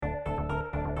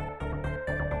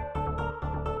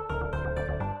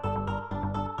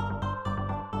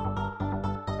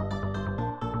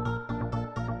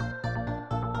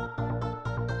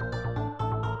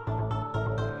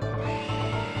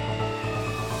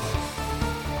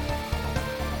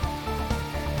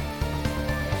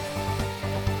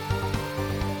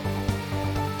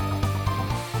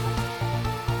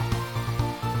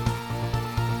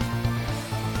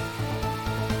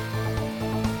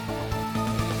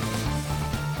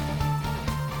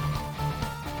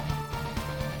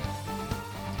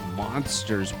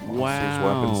monsters. Monsters,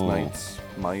 Wow. weapons, knights,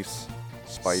 mice,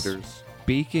 spiders.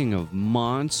 Speaking of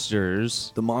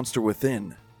monsters, The monster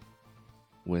within.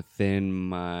 within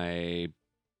my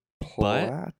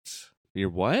butt? Your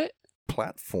what?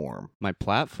 Platform. My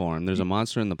platform. There's a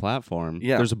monster in the platform.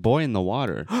 Yeah. There's a boy in the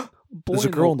water. There's a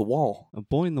girl on the wall. A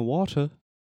boy in the water.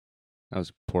 That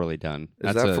was poorly done.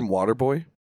 Is that from Waterboy?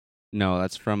 No,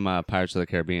 that's from Pirates of the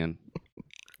Caribbean.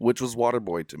 Which was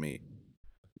Waterboy to me.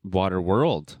 Water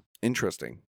World.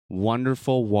 Interesting.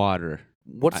 Wonderful water.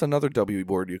 What's another W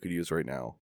word you could use right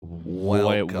now?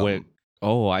 Welcome. Wait.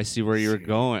 Oh, I see where you're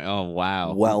going. Oh,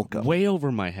 wow. Welcome. Way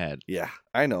over my head. Yeah,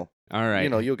 I know. All right.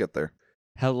 You'll get there.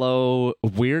 Hello,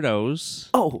 weirdos.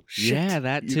 Oh, shit. Yeah,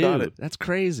 that too. You got it. That's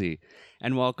crazy.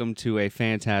 And welcome to a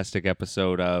fantastic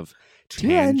episode of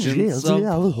Tangents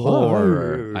of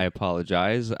Horror. I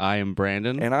apologize. I am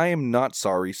Brandon. And I am not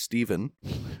sorry, Steven.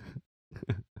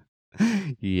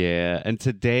 Yeah, and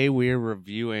today we're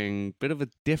reviewing a bit of a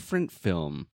different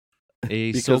film.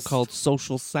 A Because- so-called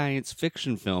social science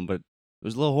fiction film, but it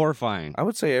was a little horrifying. I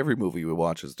would say every movie we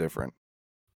watch is different.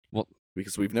 Well,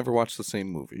 because we've never watched the same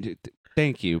movie.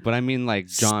 Thank you, but I mean like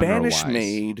genre-wise.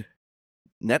 Spanish-made,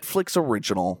 Netflix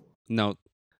original, No,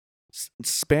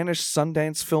 Spanish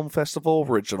Sundance Film Festival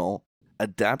original,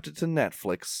 adapted to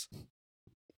Netflix,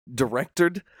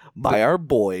 directed by our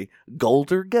boy,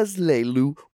 Golder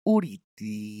Gazlelu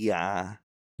Uritia.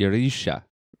 Yorisha.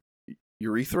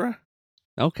 Urethra?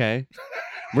 Okay.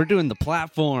 We're doing the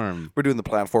platform. We're doing the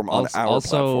platform on our also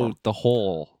platform. the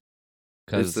whole.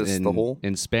 Is this the whole?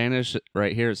 In Spanish,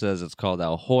 right here it says it's called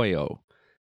El Hoyo.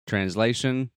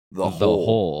 Translation: The the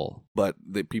whole. But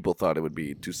the people thought it would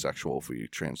be too sexual if we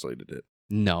translated it.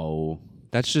 No,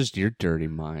 that's just your dirty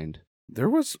mind. There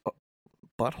was a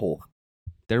butthole.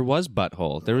 There was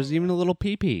butthole. There was even a little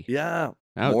pee-pee. Yeah.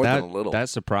 That, More that, than a little. That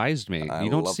surprised me. I You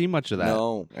don't love- see much of that.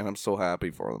 No, and I'm so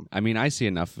happy for them. I mean, I see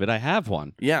enough of it. I have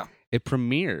one. Yeah. It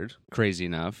premiered, crazy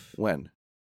enough, When?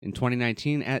 in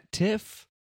 2019 at TIFF.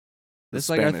 The It's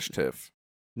like a Spanish TIFF.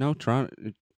 No, Toronto.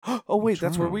 Oh, wait,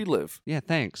 that's where Toronto. we live. Yeah,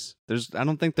 thanks. I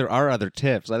don't think there are other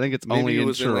TIFFs. I think it's Maybe only it in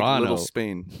was Toronto. in like, Little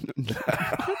Spain.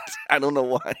 I don't know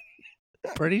why.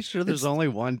 Pretty sure there's only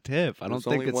one TIFF. I don't There's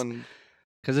think only it's one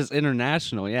because it's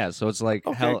international. Yeah, so it's like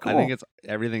Okay, hell. I cool. think it's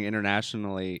everything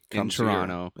internationally comes in here.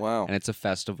 Toronto, Wow. and it's a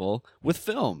festival with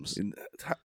films.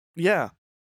 Yeah.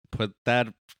 Put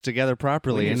that together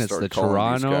properly, We need and to it's start the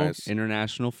calling these Toronto guys.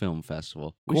 International Film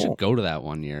Festival. We Cool. should go to that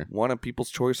one year. Won a People's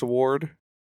Choice Award.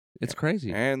 It's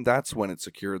crazy. And that's when it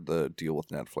secured the deal with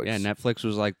Netflix. Yeah, Netflix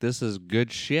was like, "This is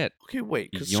good shit." Okay,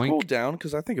 wait. Yoink. Scroll down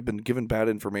because I think I've been given bad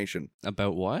information.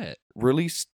 About what?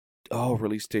 Release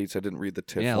dates. I didn't read the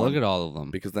TIFF Yeah, one look at all of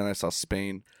them. because then I saw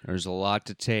Spain. There's a lot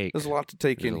to take. There's a lot to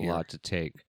take There's in a here. lot to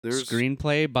take. There's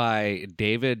Screenplay by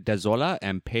David Dazola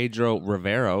and Pedro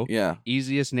Rivero. Yeah.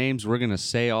 Easiest names we're gonna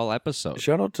say all episode.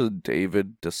 Shout out to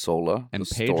David DeSola And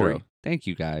the Pedro. story, Thank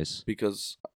you guys.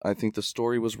 because I think the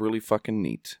story was really fucking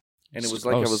neat. And it was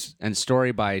like I was and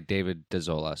story by David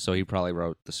Dazola. So he probably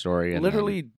wrote the story. And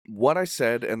literally what I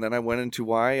said, and then I went into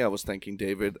why I was thanking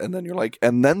David, and then you're like,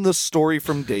 and then the story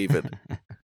from David. Well,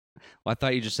 I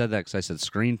thought you just said that because I said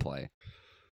screenplay.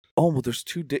 Oh, well, there's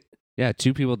two. Yeah,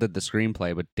 two people did the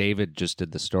screenplay, but David just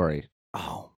did the story,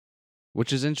 Oh,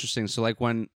 which is interesting. So, like,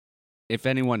 if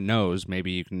anyone knows,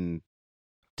 maybe you can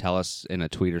tell us in a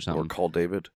tweet or or something. call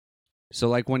David, So,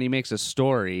 like, when he makes a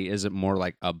story, is it more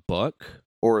like a book?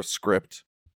 or a script.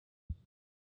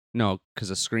 No, because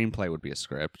a screenplay would be a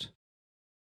script.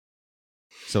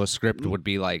 So a script would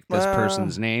be like this Well,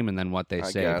 person's name and then what they I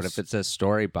say. But guess. if it says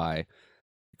story by,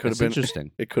 Could that's have been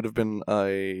interesting. It could have been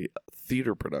a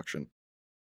theater production.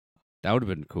 That would have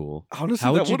been cool. Honestly,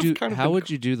 How would that you would've do? kind of How been would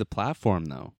you do the platform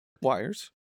though?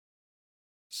 wires?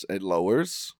 It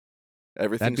lowers.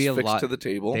 Everything's be a fixed lot- to the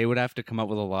table. They would have to come up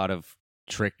with a lot of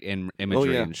trick in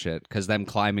imagery yeah. and shit. Because them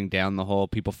climbing down the hole,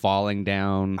 people falling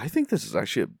down. I think this is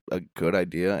actually a good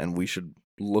idea, and we should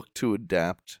look to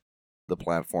adapt the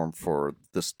platform for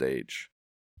the stage.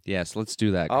 Yes, let's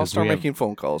do that. I'll 'cause start we have- making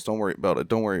phone calls. Don't worry about it.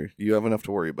 Don't worry. You have enough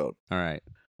to worry about. All right.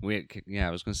 I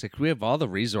was gonna say we have all the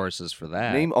resources for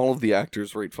that. Name all of the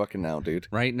actors right fucking now, dude.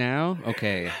 Right now?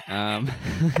 Okay. All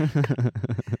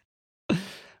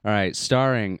right.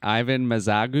 Starring Ivan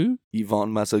Mazagu.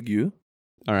 Yvonne Massagu.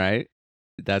 All right.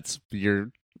 That's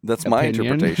your That's my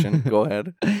opinion. interpretation. Go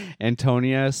ahead.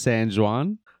 Antonia San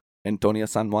Juan. Antonia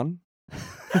San Juan.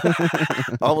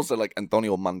 I almost said like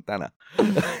Antonio Montana.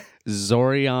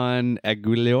 Zorion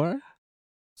Aguilar.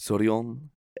 Sorion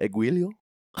Eguilio.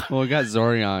 Well, we got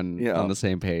Zorion Yeah. on the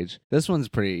same page. This one's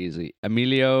pretty easy.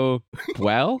 Emilio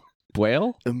Buel?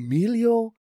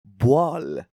 Emilio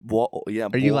Yeah.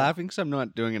 Are you laughing because I'm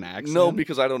not doing an accent? No,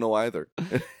 because I don't know either.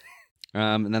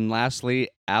 And then lastly,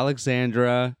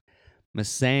 Alexandra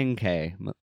Masanke.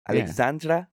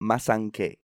 Alexandra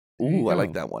Masanke. Ooh, I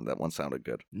like go. that one. That one sounded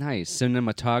good. Nice.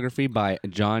 Cinematography by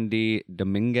John D.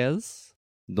 Dominguez.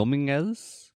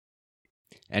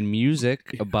 And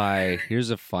music by, here's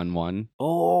a fun one.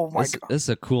 Oh, my God. This is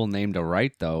a cool name to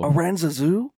write, though.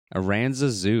 Aranzazu?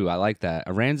 Aranzazu. I like that.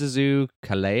 Aranzazu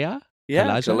Kalea? Yeah,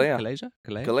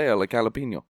 Kalea, like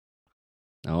jalapeno.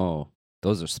 Oh,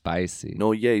 those are spicy.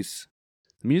 No, yes.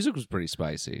 The music was pretty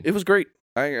spicy. It was great.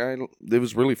 It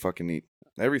was really fucking neat.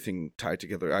 Everything tied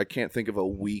together. I can't think of a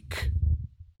weak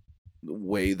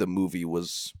way the movie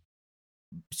was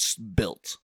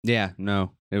built. Yeah,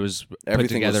 no. It was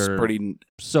Everything put together was pretty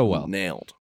so well.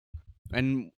 Nailed.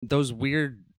 And those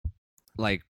weird,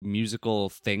 like, musical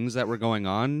things that were going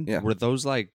on, were those,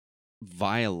 like,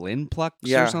 violin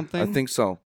plucks or something? I think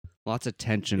so. Lots of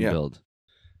tension build.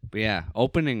 But yeah,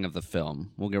 opening of the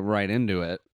film, we'll get right into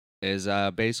it, is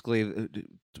basically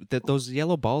those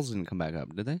yellow balls didn't come back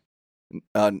up, did they?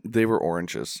 They were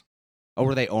oranges. Oh,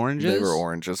 were they oranges? They were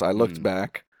oranges. I looked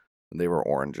back, and they were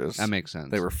oranges. That makes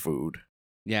sense. They were food.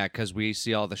 Yeah, because we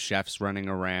see all the chefs running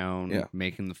around,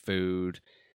 making the food,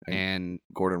 and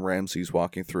Gordon Ramsay's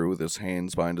walking through with his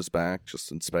hands behind his back,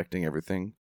 just inspecting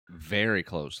everything. Very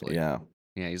closely. Yeah.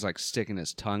 Yeah, he's like sticking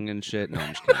his tongue and shit. No,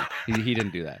 I'm just kidding. He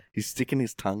didn't do that. He's sticking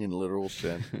his tongue in literal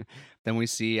shit. Then we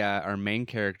see our main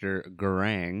character,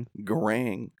 Garang.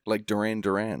 Garang, like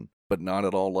Duran, but not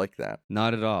at all like that.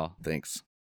 Not at all. Thanks.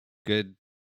 Good.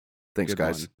 Thanks, good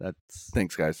guys. One.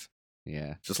 Thanks, guys.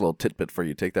 Yeah. Just a little tidbit for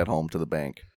you. Take that home to the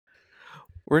bank.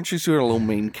 We're introduced to a little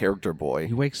main character boy.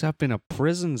 He wakes up in a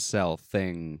prison cell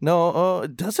thing. No,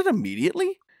 does it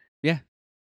immediately? Yeah.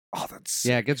 Oh, that's sick.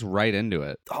 Yeah, it gets right into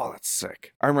it. Oh, that's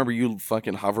sick. I remember you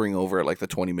fucking hovering over at like the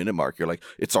 20-minute mark. You're like,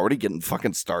 it's already getting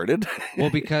fucking started. Well,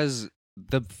 because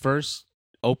the first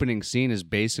opening scene is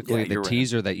basically the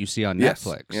teaser that you see on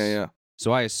Netflix. Yeah.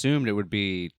 So I assumed it would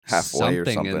be halfway or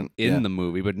something in the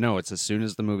movie, but no, it's as soon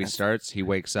as the movie starts, he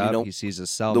wakes up, he sees his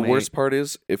cellmate. The worst part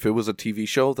is, if it was a TV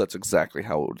show, that's exactly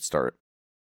how it would start.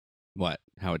 What?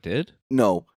 How it did?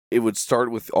 No, it would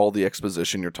start with all the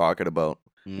exposition you're talking about,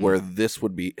 where this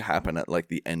would happen at like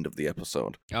the end of the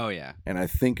episode. Oh, yeah. And I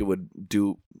think it would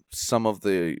do some of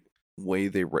the way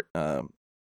they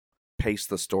pace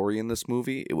the story in this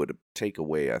movie, it would take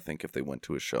away, I think, if they went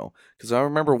to a show. Because I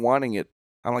remember wanting it.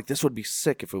 I'm like, this would be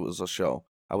sick if it was a show.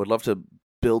 I would love to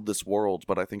build this world,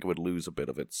 but I think it would lose a bit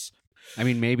of its... I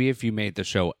mean, maybe if you made the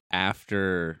show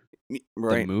after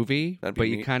the movie, but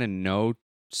you kind of know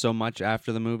so much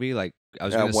after the movie. Like, I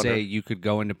was going to say, you could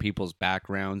go into people's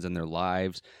backgrounds and their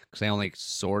lives, because they only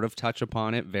sort of touch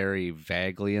upon it very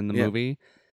vaguely in the movie.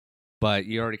 But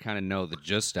you already kind of know the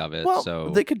gist of it. Well,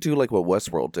 so they could do like what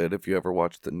Westworld did if you ever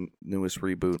watched the newest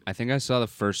reboot. I think I saw the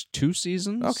first 2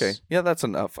 seasons. Okay. Yeah, that's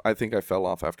enough. I think I fell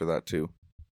off after that too.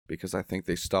 Because I think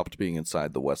they stopped being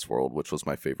inside the Westworld, which was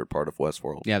my favorite part of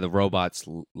Westworld. Yeah, the robots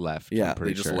left. Yeah,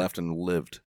 they just left and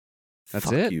lived. That's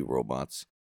Fuck it? you, robots.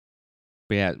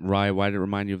 But yeah, Rye, why did it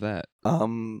remind you of that?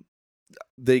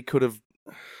 They could have...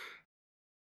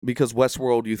 Because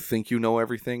Westworld, you think you know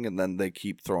everything, and then they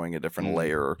keep throwing a different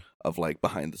layer of like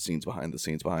behind the scenes.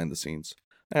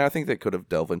 And I think they could have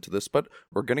delved into this, but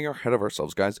we're getting ahead of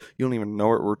ourselves, guys. You don't even know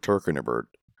what we're talking about.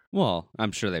 Well,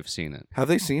 I'm sure they've seen it. Have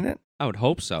they seen it? I would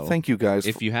hope so. Thank you, guys.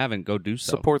 If you haven't, go do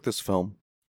so. Support this film.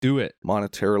 Do it.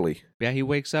 Monetarily. Yeah, he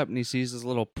wakes up and he sees his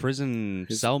little prison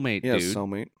cellmate dude. Yeah,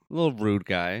 cellmate. A little rude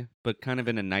guy, but kind of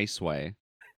in a nice way.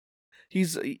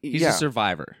 He's a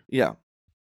survivor. Yeah.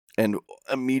 And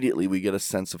immediately we get a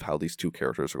sense of how these two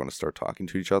characters are going to start talking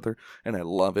to each other. And I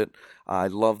love it. I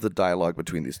love the dialogue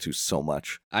between these two so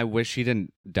much. I wish he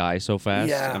didn't die so fast.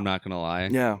 Yeah. I'm not going to lie.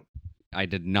 Yeah. I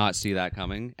did not see that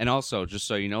coming. And also, just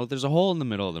so you know, there's a hole in the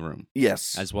middle of the room.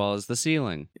 Yes. As well as the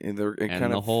ceiling. And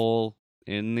the hole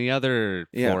in the other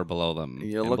floor below them.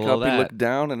 You look up, you look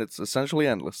down, and it's essentially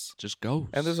endless. Just goes.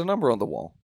 And there's a number on the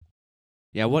wall.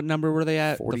 Yeah, what number were they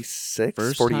at? 46?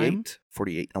 First 48? Time?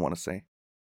 48, I want to say.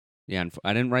 Yeah,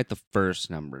 I didn't write the first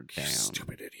number down. You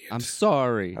stupid idiot. I'm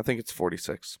sorry. I think it's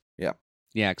 46. Yeah.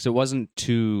 Yeah, because it wasn't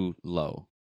too low.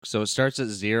 So it starts at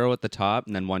 0 at the top,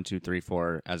 and then 1, 2, 3,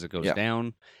 4 as it goes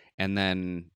down. And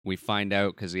then we find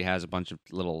out, because he has a bunch of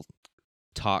little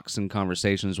talks and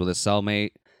conversations with his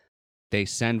cellmate, they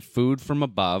send food from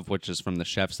above, which is from the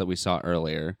chefs that we saw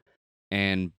earlier.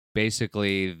 And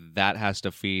basically, that has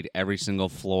to feed every single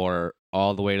floor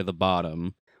all the way to the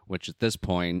bottom, which at this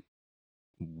point,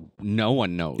 no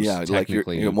one knows. Yeah, like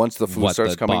once the food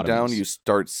starts coming down, you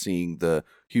start seeing the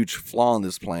huge flaw in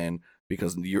this plan,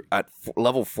 because you're at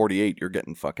level 48. You're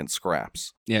getting fucking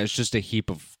scraps. Yeah, it's just a heap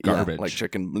of garbage. Yeah, like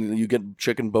chicken. You get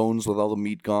chicken bones with all the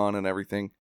meat gone and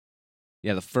everything.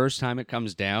 Yeah, the first time it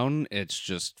comes down, it's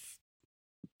just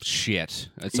shit.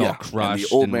 It's Yeah, all crushed and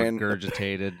the old and man,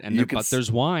 regurgitated. And you there, can but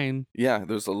there's wine. Yeah,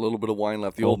 there's a little bit of wine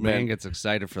left. The old man gets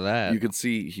excited for that. You can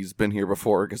see he's been here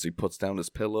before because he puts down his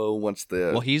pillow once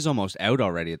the. Well, he's almost out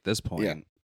already at this point. Yeah.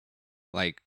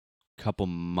 Like couple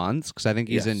months, because I think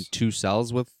he's in 2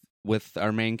 cells with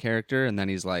our main character, and then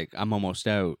he's like, I'm almost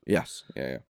out. Yes.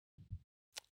 Yeah.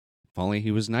 If only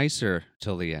he was nicer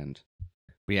till the end.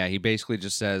 But yeah, he basically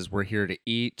just says, we're here to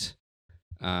eat.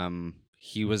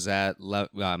 He was at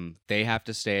they have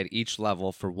to stay at each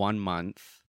level for 1 month,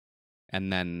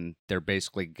 and then they're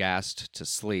basically gassed to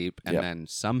sleep, and then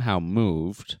somehow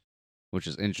moved, which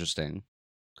is interesting.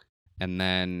 And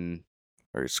then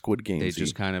very Squid Game. They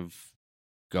just kind of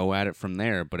go at it from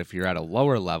there. But if you're at a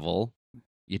lower level,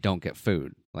 you don't get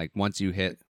food. Like once you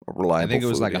hit, reliable, I think it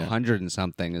was food, like 100 and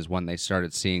something is when they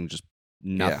started seeing just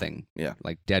nothing. Yeah.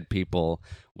 Like dead people,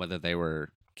 whether they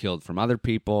were killed from other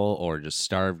people or just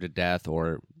starved to death,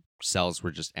 or cells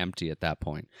were just empty at that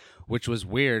point, which was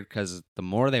weird because the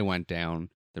more they went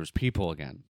down, there was people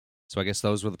again. So I guess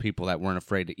those were the people that weren't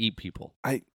afraid to eat people.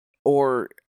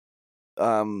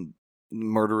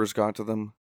 Murderers got to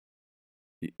them.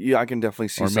 Yeah, I can definitely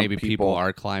see. Or some maybe people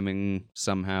are climbing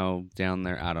somehow down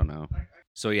there. I don't know.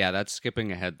 So yeah, that's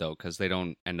skipping ahead though, because they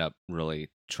don't end up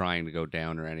really trying to go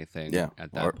down or anything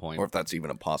at that point. Or if that's even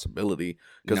a possibility,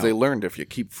 because they learned if you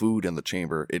keep food in the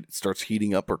chamber, it starts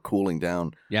heating up or cooling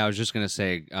down. Yeah, I was just going to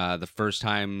say, the first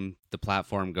time the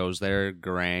platform goes there,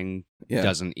 Garang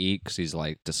doesn't eat because he's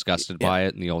like disgusted by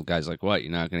it. And the old guy's like, what,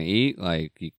 you're not going to eat?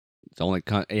 Like, it's only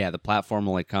the platform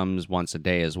only comes once a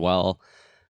day as well.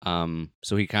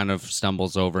 So he kind of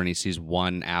stumbles over and he sees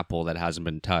one apple that hasn't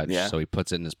been touched. So he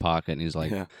puts it in his pocket and he's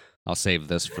like, I'll save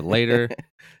this for later.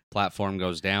 Platform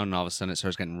goes down and all of a sudden it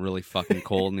starts getting really fucking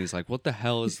cold and he's like, what the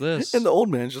hell is this? And the old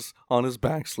man's just on his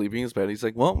back sleeping in his bed. He's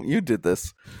like, well, you did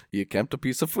this. You kept a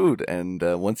piece of food, and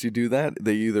once you do that,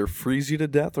 they either freeze you to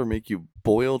death or make you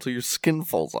boil till your skin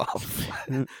falls off.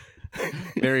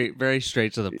 Very, very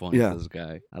straight to the point, this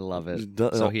guy. I love it.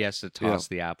 So he has to toss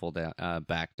the apple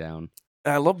back down.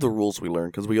 I love the rules we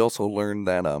learned, because we also learned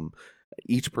that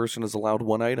each person is allowed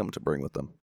 1 item to bring with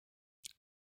them.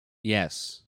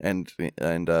 Yes. And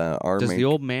our does the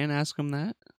old man ask him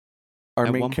that?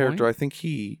 Our main character, I think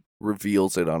he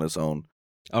reveals it on his own.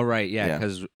 Oh, right, yeah,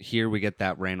 because here we get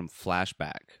that random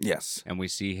flashback. Yes. And we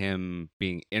see him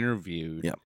being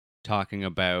interviewed, talking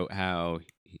about how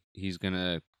he's going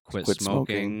to quit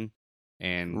smoking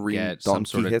and get some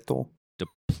sort of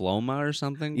diploma or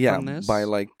something from this? By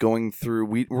like going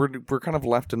through, we're kind of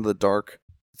left in the dark.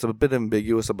 It's a bit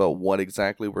ambiguous about what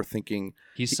exactly we're thinking.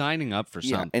 He's signing up for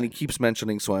something. And he keeps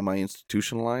mentioning, so am I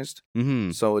institutionalized?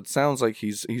 Mm-hmm. So it sounds like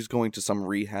he's going to some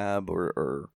rehab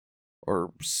or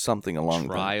something along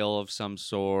trial of some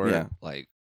sort.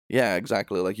 Yeah,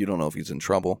 exactly. Like, you don't know if he's in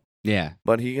trouble. Yeah.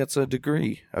 But he gets a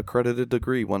degree, accredited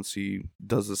degree, once he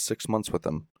does his 6 months with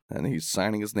them, and he's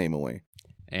signing his name away.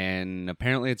 And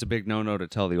apparently it's a big no-no to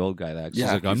tell the old guy that. He's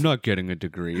like, I'm not getting a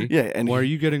degree. Yeah, and why are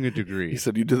you getting a degree? He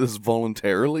said, you did this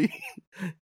voluntarily?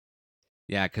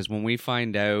 Yeah, because when we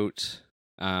find out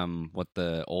what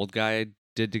the old guy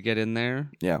did to get in there,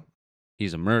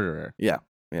 he's a murderer. Yeah.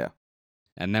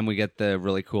 And then we get the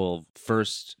really cool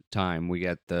first time, we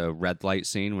get the red light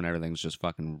scene when everything's just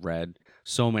fucking red.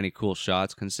 So many cool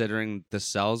shots, considering the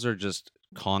cells are just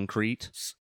concrete.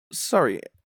 Sorry,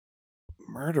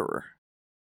 murderer.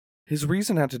 His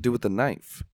reason had to do with the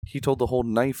knife. He told the whole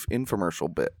knife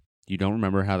infomercial bit. You don't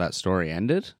remember how that story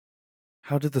ended?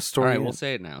 How did the story end? We'll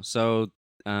say it now. So,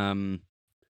 when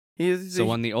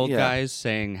the old guy's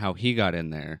saying how he got in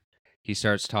there, he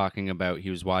starts talking about he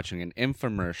was watching an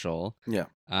infomercial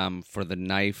for the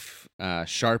knife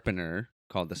sharpener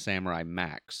called the Samurai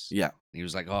Max. Yeah. He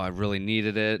was like, oh, I really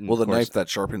needed it. And well, the knife that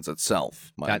sharpens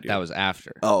itself. That was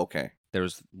after. Oh, okay. There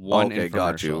was one infomercial.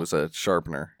 Got you. It was a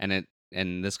sharpener.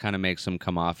 And this kind of makes him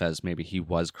come off as maybe he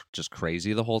was just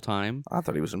crazy the whole time. I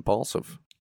thought he was impulsive.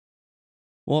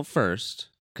 Well, at first,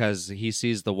 because he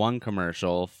sees the one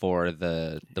commercial for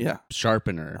the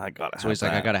sharpener. So he's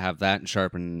like, I gotta have that and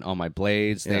sharpen all my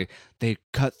blades. Yeah. They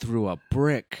cut through a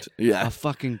brick. Yeah. A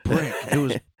fucking brick. It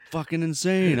was fucking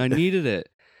insane. I needed it.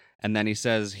 And then he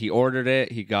says he ordered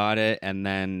it, he got it, and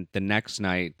then the next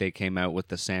night they came out with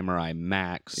the Samurai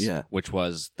Max, which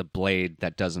was the blade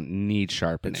that doesn't need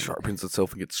sharpening. It sharpens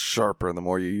itself and gets sharper the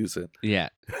more you use it. Yeah.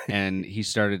 And he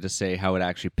started to say how it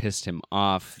actually pissed him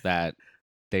off that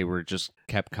they were just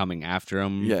kept coming after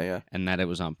him. Yeah. And that it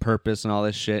was on purpose and all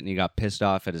this shit. And he got pissed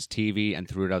off at his TV and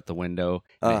threw it out the window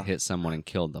and it hit someone and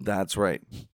killed them. That's right.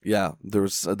 Yeah, there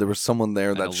was someone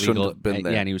there that shouldn't have been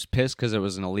there. Yeah, and he was pissed because it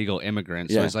was an illegal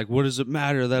immigrant. So Yeah. he's like, what does it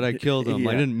matter that I killed him?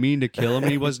 I didn't mean to kill him.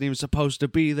 He wasn't even supposed to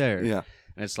be there. Yeah.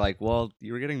 And it's like, well,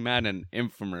 you were getting mad in an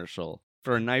infomercial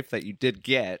for a knife that you did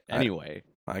get anyway.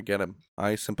 I get him.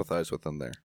 I sympathize with him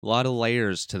there. A lot of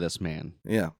layers to this man.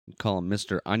 Yeah. You call him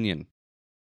Mr. Onion.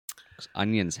 'Cause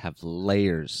onions have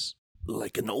layers.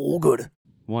 Like an ogre.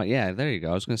 Well, yeah, there you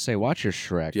go. I was going to say, watch your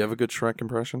Shrek. Do you have a good Shrek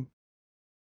impression?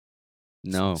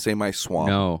 No. Say my swamp.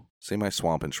 No. Say my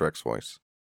swamp in Shrek's voice.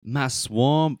 My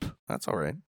swamp. That's all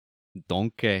right.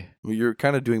 Donkey. You're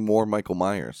kind of doing more Michael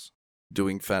Myers,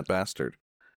 doing Fat Bastard.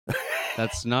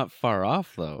 That's not far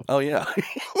off, though. Oh, yeah.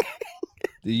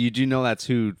 You do know that's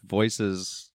who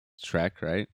voices Shrek,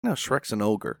 right? No, Shrek's an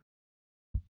ogre.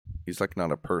 He's like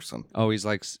not a person. Oh, he's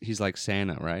like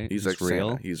Santa, right? He's like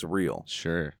real. Santa. He's real.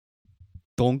 Sure.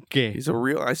 Donkey. He's a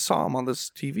real. I saw him on this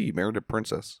TV, Married a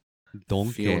Princess.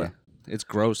 Donkey. Fiona. It's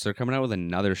gross. They're coming out with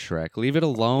another Shrek. Leave it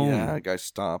alone. Yeah, guys,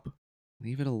 stop.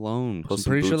 Leave it alone. Puss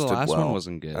I'm in pretty sure the Boots did last well. one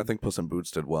wasn't good. I think Puss in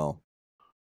Boots did well.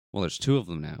 Well, there's 2 of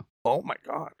them now. Oh my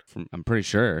god! I'm pretty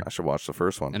sure. I should watch the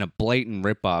first one. And a blatant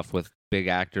ripoff with big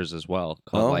actors as well,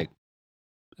 called like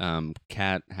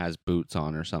Cat Has Boots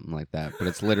On or something like that. But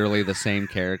it's literally the same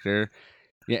character.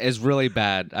 Yeah, it's really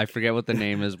bad. I forget what the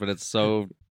name is, but it's so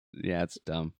it's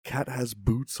dumb. Cat Has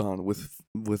Boots On with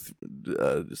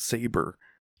Saber.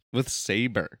 With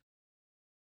Saber.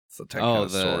 It's a type kind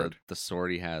of the sword. The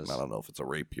sword he has. I don't know if it's a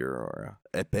rapier or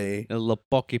a épée. A little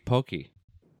pokey pokey.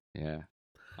 Yeah.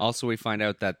 Also, we find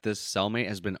out that this cellmate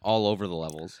has been all over the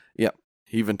levels. Yeah.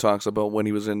 He even talks about when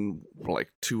he was in like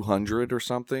 200 or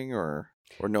something, or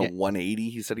no, 180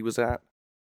 he said he was at.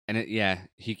 And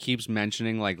he keeps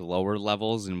mentioning like lower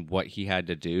levels and what he had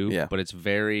to do, but it's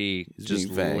very just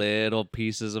little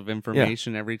pieces of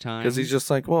information every time. Because he's just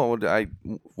like, well,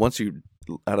 once you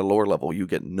at a lower level, you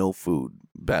get no food.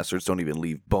 Bastards don't even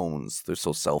leave bones. They're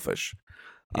so selfish.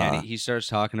 Yeah, and he starts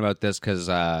talking about this because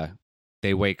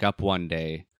they wake up one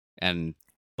day and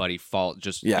Buddy Fault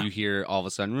you hear all of a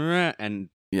sudden, and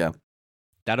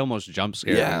that almost jump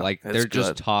scared me. Like they're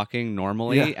just talking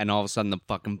normally, and all of a sudden the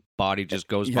fucking body just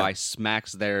goes by,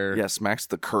 smacks smacks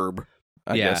the curb,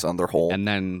 I guess, on their hole, and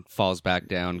then falls back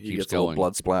down. He keeps gets going. A little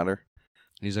blood splatter.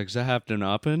 He's like, "Does that happen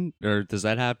often, or does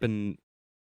that happen?"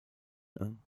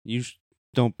 You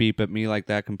don't beep at me like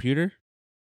that, computer.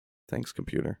 Thanks,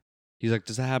 computer. He's like,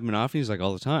 "Does that happen often?" He's like,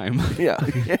 "All the time." Yeah.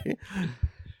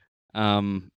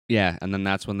 Yeah, and then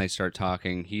that's when they start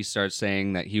talking. He starts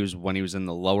saying that when he was in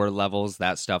the lower levels,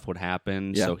 that stuff would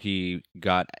happen. Yeah. So he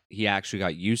actually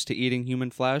got used to eating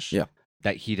human flesh. Yeah.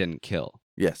 That he didn't kill.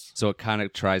 Yes. So it kind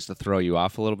of tries to throw you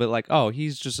off a little bit, like, oh,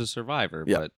 he's just a survivor.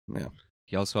 Yeah. But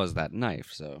he also has that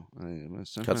knife, so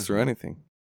cuts through anything.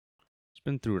 He's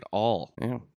been through it all.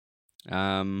 Yeah.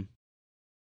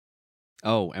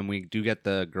 Oh, and we do get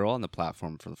the girl on the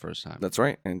platform for the first time. That's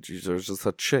right, and there's just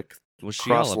a chick. What's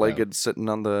she cross-legged sitting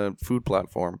on the food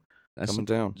platform. That's coming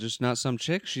down. Just not some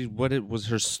chick. What was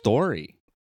her story?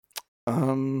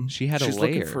 She had she's a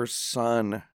layer. Looking for her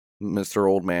son, Mr.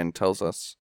 Old Man tells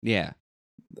us. Yeah.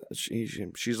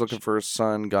 She's looking for her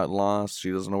son, got lost, she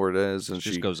doesn't know where it is, and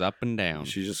she just goes up and down.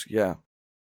 She just And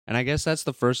I guess that's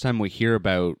the first time we hear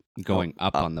about going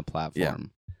up on the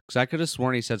platform. Because I could have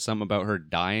sworn he said something about her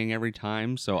dying every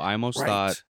time, so I almost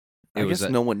thought I guess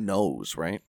no one knows,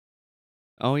 right?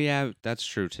 Oh, yeah, that's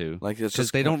true, too. Like, it's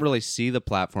because they don't really see the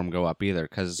platform go up either,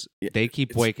 because they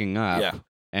keep waking up,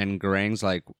 and Garang's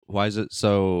like, why is it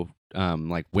so,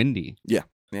 like, windy? Yeah.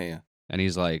 And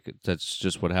he's like, that's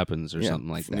just what happens, or something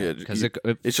like that. Because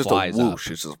it's just flies a whoosh.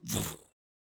 Up. It's just...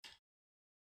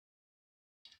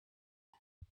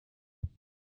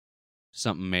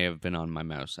 Something may have been on my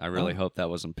mouse. I really hope that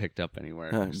wasn't picked up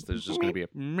anywhere. There's just going to be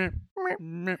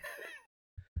a...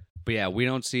 But yeah, we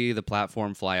don't see the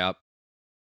platform fly up.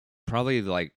 Probably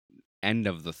like end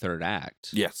of the third act.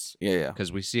 Yes. Yeah.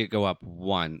 Because we see it go up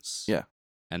once. Yeah.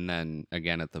 And then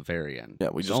again at the very end. Yeah,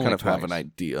 we just kind of have an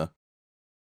idea.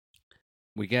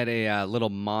 We get a little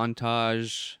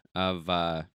montage of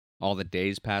all the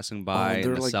days passing by,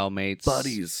 and the like cellmates.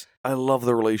 Buddies. I love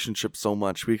the relationship so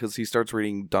much because he starts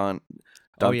reading Don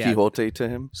Quixote to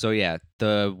him. So yeah,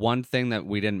 the one thing that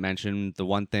we didn't mention, the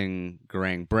one thing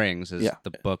Garang brings is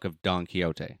the book of Don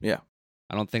Quixote. Yeah.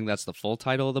 I don't think that's the full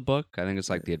title of the book. I think it's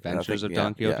like The Adventures of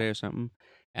Don Quixote or something.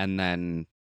 And then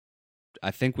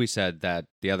I think we said that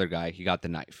the other guy, he got the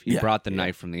knife. He brought the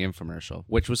knife from the infomercial,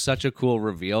 which was such a cool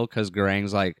reveal because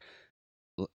Garang's like,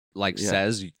 like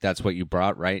says that's what you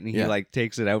brought, right? And he like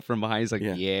takes it out from behind. He's like,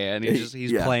 yeah, and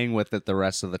he's playing with it the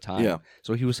rest of the time. Yeah.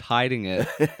 So he was hiding it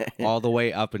all the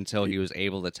way up until he was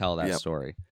able to tell that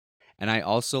story. And I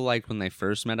also liked when they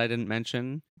first met. I didn't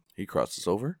mention he crosses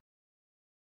over.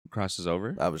 Crosses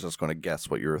over. I was just going to guess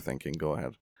what you were thinking. Go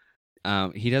ahead.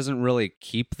 He doesn't really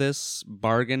keep this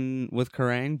bargain with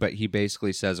Kerrang, but he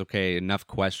basically says, okay, enough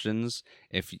questions.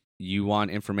 If you want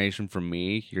information from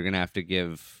me, you're going to have to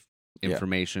give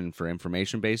information for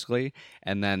information, basically.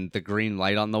 And then the green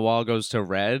light on the wall goes to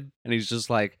red, and he's just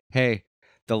like, hey,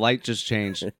 the light just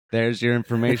changed. There's your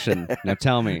information. Now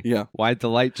tell me, why'd the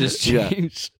light just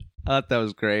change? I thought that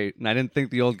was great. And I didn't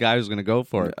think the old guy was going to go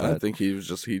for it. I think he was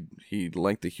just, he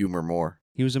liked the humor more.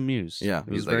 He was amused. Yeah.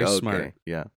 He was very smart.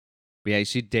 Yeah. But yeah, you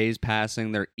see days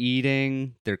passing. They're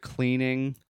eating. They're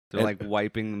cleaning. They're like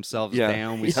wiping themselves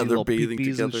down. We see little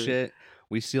peepees and shit.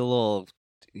 We see a little.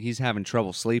 He's having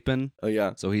trouble sleeping. Oh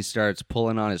yeah. So he starts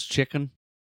pulling on his chicken.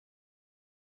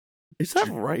 Is that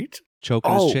right?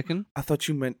 Choking his chicken. I thought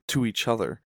you meant to each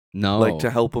other. No, like to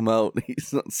help him out.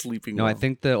 He's not sleeping. No, well. I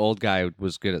think the old guy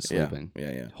was good at sleeping.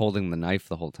 Yeah. Holding the knife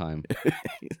the whole time.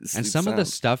 And some of the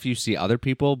stuff you see other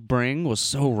people bring was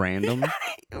so random.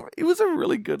 It was a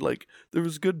really good, like, there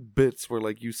was good bits where,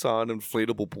 like, you saw an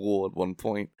inflatable pool at one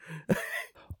point.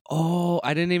 Oh,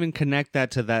 I didn't even connect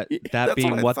that to that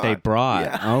being what they brought.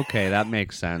 Yeah. Okay, that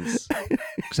makes sense.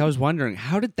 Because I was wondering,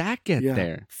 how did that get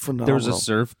there? Phenomenal. There was a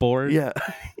surfboard. Yeah.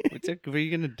 What are you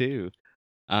going to do?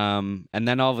 And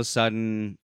then all of a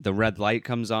sudden, the red light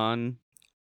comes on.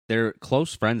 They're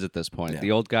close friends at this point.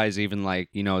 The old guy's even like,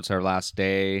 it's our last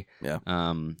day. Yeah.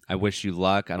 I wish you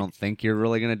luck. I don't think you're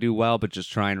really going to do well, but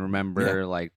just try and remember,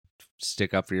 like,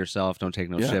 stick up for yourself. Don't take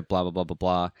no shit, blah, blah, blah, blah,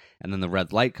 blah. And then the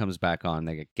red light comes back on.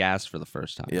 They get gas for the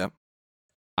first time. Yeah.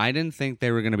 I didn't think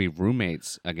they were going to be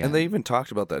roommates again. And they even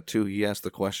talked about that, too. He asked the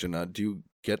question, do you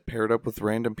get paired up with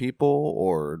random people,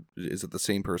 or is it the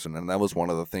same person? And that was one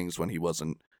of the things when he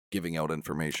wasn't giving out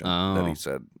information that he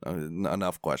said.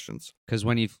 Enough questions. Because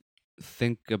when you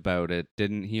think about it,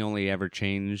 didn't he only ever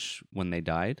change when they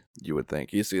died? You would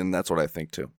think. You see, and that's what I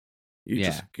think, too.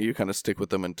 You kind of stick with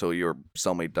them until your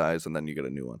cellmate dies, and then you get a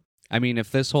new one. I mean,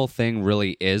 if this whole thing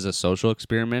really is a social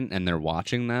experiment and they're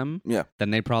watching them,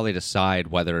 then they probably decide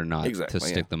whether or not to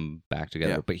stick them back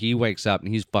together. Yeah. But he wakes up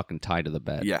and he's fucking tied to the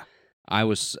bed. Yeah. I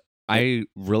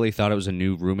really thought it was a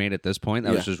new roommate at this point.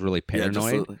 That was just really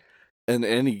paranoid.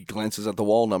 And he glances at the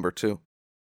wall number, too.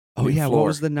 Oh, yeah. Floor. What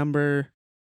was the number?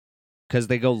 Because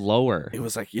they go lower. It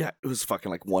was like, it was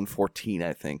fucking like 114,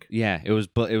 I think. Yeah, it was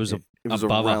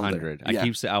above 100. Yeah.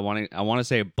 I want to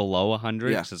say below 100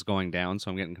 because it's going down,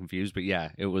 so I'm getting confused. But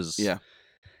yeah, it was. Yeah.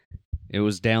 It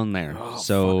was down there. Oh,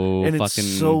 so and fucking.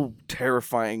 It's so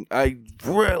terrifying. I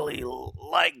really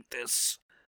like this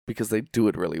because they do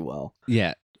it really well.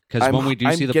 Yeah, because when we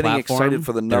do see the platform, excited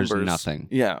for the numbers. There's nothing.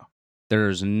 Yeah.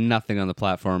 There's nothing on the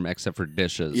platform except for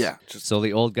dishes. Yeah. So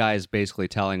the old guy is basically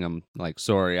telling him, like,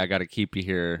 sorry, I got to keep you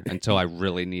here until I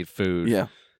really need food. Yeah.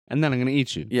 And then I'm going to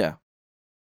eat you. Yeah.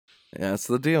 Yeah, that's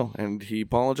the deal. And he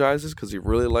apologizes because he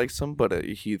really likes him, but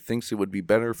he thinks it would be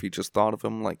better if he just thought of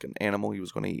him like an animal he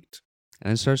was going to eat.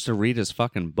 And then starts to read his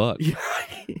fucking book. Yeah.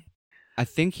 I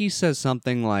think he says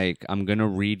something like, I'm going to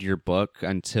read your book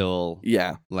until...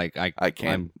 Yeah. Like, I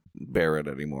can't bear it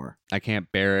anymore. I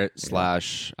can't bear it, /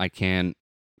 I can't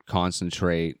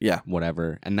concentrate. Yeah.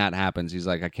 Whatever. And that happens. He's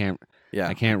like, I can't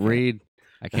read.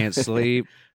 I can't sleep.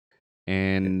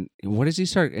 And what does he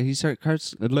start? He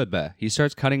starts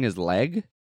cutting his leg?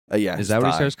 Yeah. Is that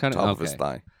what he starts cutting? Top of his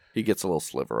thigh. He gets a little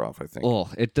sliver off, I think. Oh,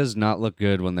 it does not look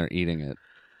good when they're eating it.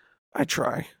 I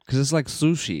try. Because it's like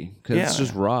sushi. Because it's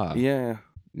just raw. Yeah.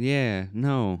 Yeah.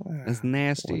 No. It's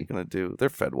nasty. What are you going to do? They're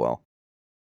fed well.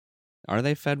 Are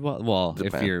they fed well? Well,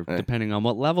 depending on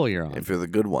what level you're on. If you're the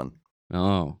good one.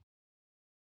 Oh,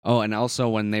 and also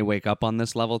when they wake up on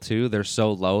this level too, they're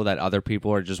so low that other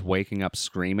people are just waking up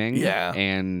screaming. Yeah.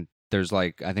 And there's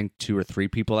like, I think 2 or 3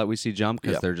 people that we see jump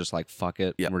because they're just like, fuck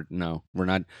it. Yep. We're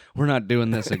not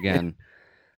doing this again.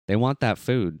 They want that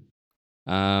food.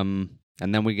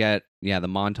 And then we get, the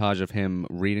montage of him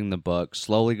reading the book,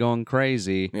 slowly going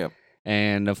crazy. Yep.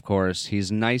 And of course,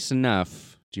 he's nice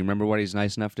enough. Do you remember what he's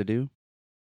nice enough to do?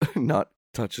 Not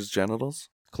touch his genitals?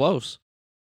 Close.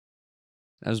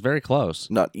 That was very close.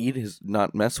 Not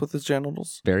mess with his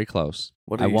genitals? Very close.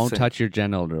 What I won't touch your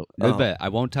genitals. I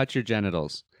won't touch your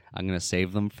genitals. I'm going to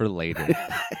save them for later.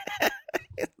 I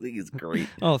think he's great.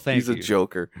 Oh, thank you. He's a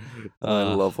joker.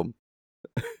 I love him.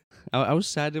 I was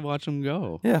sad to watch him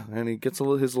go. Yeah, and he gets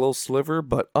his little sliver,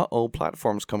 but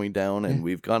platform's coming down, and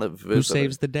we've got a visitor. Who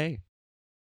saves the day?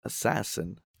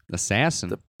 Assassin. Assassin.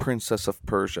 The Princess of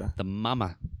Persia. The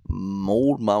mama.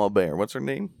 Old Mama Bear. What's her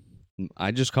name?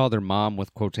 I just called her mom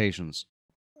with quotations.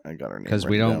 I got her name. Because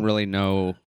we don't really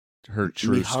know her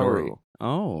true story. Miharu.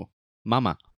 Oh,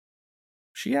 mama.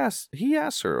 He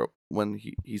asks her when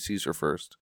he sees her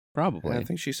first. Probably. And I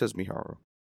think she says Miharu.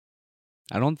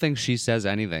 I don't think she says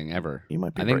anything ever. You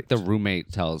might be I think right. the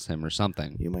roommate tells him or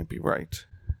something. You might be right.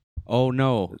 Oh,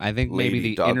 no. I think maybe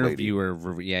the dog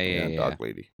interviewer... Yeah. Dog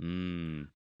lady. Mm.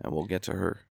 And we'll get to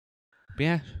her. But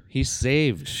yeah, he's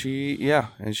saved.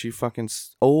 And she fucking...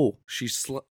 she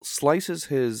slices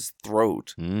his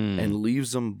throat and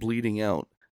leaves him bleeding out,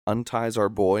 unties our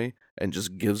boy, and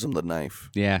just gives him the knife.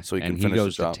 Yeah, so he and can finish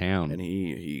goes the job. to town. And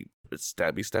he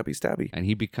stabby. And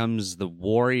he becomes the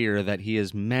warrior that he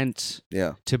is meant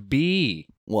to be.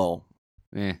 Well,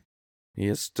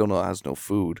 he still has no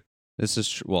food. This is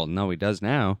true. Well, no, he does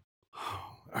now.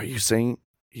 Are you saying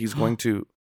he's going to...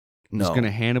 No. He's going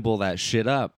to Hannibal that shit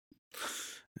up.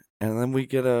 And then we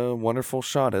get a wonderful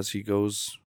shot as he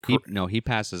goes... He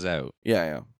passes out.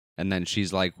 Yeah. And then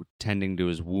she's like tending to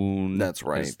his wound. That's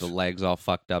right. The leg's all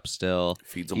fucked up still.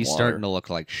 Feeds him He's water. starting to look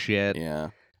like shit. Yeah.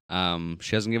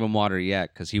 She doesn't give him water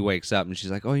yet because he wakes up and she's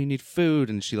like, "Oh, you need food,"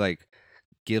 and she like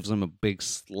gives him a big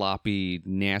sloppy,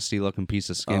 nasty looking piece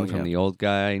of skin from the old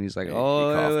guy, and he's like, He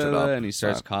 "Oh," coughed it up. and he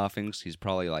starts coughing. So he's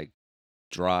probably like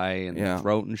dry in the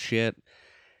throat and shit.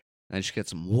 And then she gets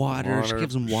some water. She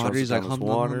gives him water. He's like,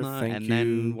 water. And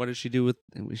then what does she do with?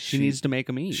 She needs to make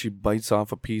him eat. She bites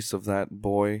off a piece of that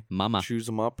boy. Mama chews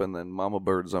him up, and then Mama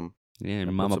birds him. Yeah,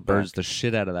 and Mama birds the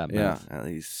shit out of that mouth. Yeah, and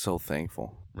he's so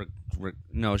thankful.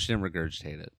 No, she didn't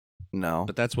regurgitate it. No.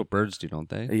 But that's what birds do, don't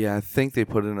they? Yeah, I think they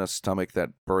put it in a stomach that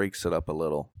breaks it up a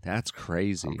little. That's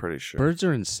crazy. I'm pretty sure. Birds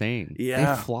are insane.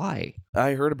 Yeah. They fly.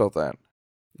 I heard about that.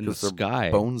 In the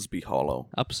sky. Bones be hollow.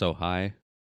 Up so high.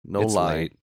 No it's lie.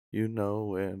 Late. You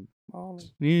know and all.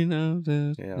 You know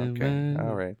that. Yeah, okay.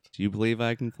 All right. Do you believe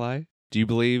I can fly? Do you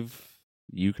believe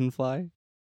you can fly?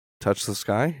 Touch the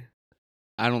sky?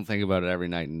 I don't think about it every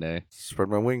night and day. Spread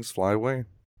my wings, fly away.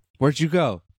 Where'd you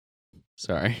go?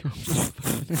 Sorry.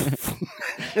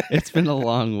 It's been a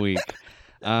long week.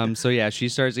 So yeah, she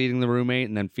starts eating the roommate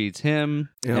and then feeds him.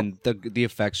 Yep. And the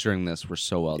effects during this were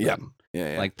so well done.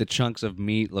 Yeah. Like the chunks of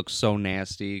meat looked so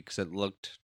nasty because it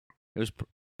was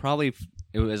probably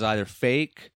either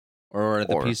fake or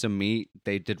the piece of meat.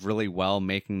 They did really well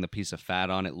making the piece of fat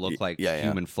on it look like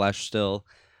human flesh still.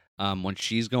 When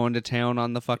she's going to town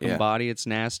on the fucking body, it's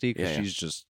nasty because she's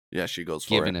just she goes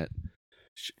for giving it.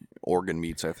 Organ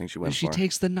meats, I think she went for. She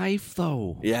takes the knife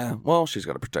though. Yeah, well, she's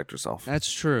got to protect herself.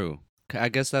 That's true. I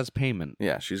guess that's payment.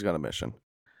 Yeah, she's got a mission.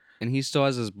 And he still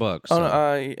has his book. So.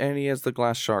 And he has the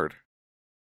glass shard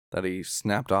that he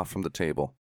snapped off from the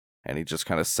table, and he just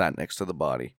kind of sat next to the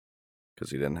body because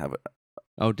he didn't have it.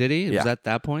 Oh, did he? Was at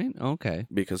that point? Okay.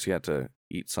 Because he had to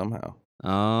eat somehow.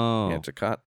 Oh. He had to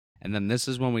cut. And then this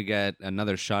is when we get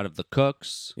another shot of the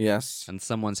cooks. Yes. And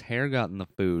someone's hair got in the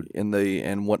food.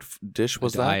 And what dish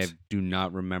was that? I do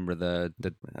not remember the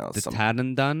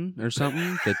tadandun or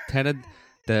something.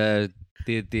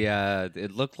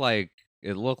 It looked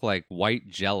like white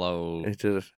jello.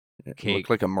 It cake. Looked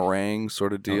like a meringue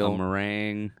sort of deal. A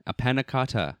meringue. A panna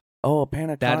cotta. Oh, a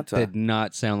panna cotta. That did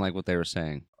not sound like what they were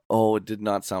saying. Oh, it did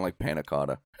not sound like panna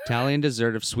cotta. Italian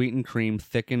dessert of sweetened cream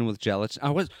thickened with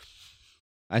gelatin.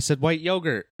 I said white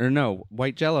yogurt. Or no,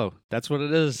 white jello. That's what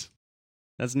it is.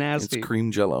 That's nasty. It's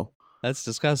cream jello. That's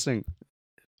disgusting.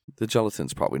 The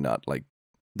gelatin's probably not like...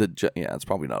 it's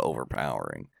probably not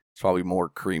overpowering. It's probably more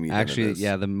creamy than it is.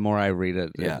 The more I read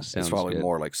it, it's probably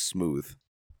more like smooth.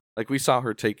 Like we saw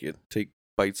her take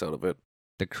bites out of it.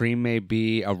 The cream may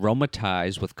be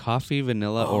aromatized with coffee,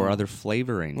 vanilla, or other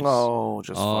flavorings. Oh,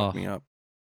 just fuck me up.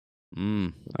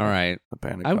 All right. The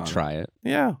panna cotta. I would try it.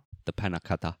 Yeah. The panna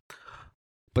cotta.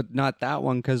 But not that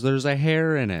one because there's a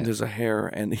hair in it. There's a hair,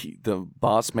 and the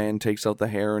boss man takes out the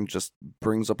hair and just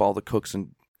brings up all the cooks and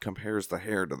compares the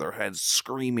hair to their heads,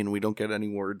 screaming. We don't get any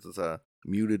words. It's a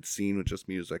muted scene with just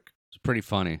music. It's pretty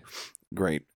funny.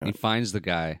 Great. He finds the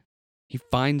guy. He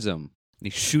finds him. And he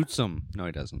shoots him. No,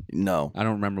 he doesn't. No. I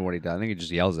don't remember what he does. I think he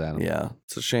just yells at him. Yeah,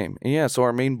 it's a shame. Yeah, so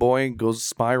our main boy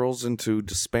spirals into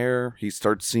despair. He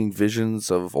starts seeing visions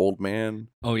of old man.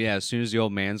 Oh, yeah. As soon as the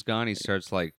old man's gone, he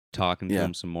starts like talking to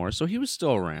him some more. So he was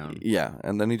still around. Yeah,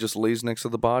 and then he just lays next to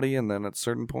the body, and then at a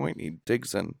certain point, he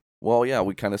digs in. Well, yeah,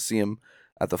 we kind of see him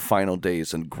at the final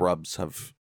days, and grubs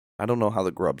have... I don't know how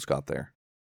the grubs got there.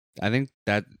 I think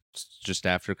that just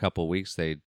after a couple of weeks,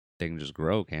 they can just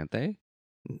grow, can't they?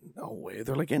 No way.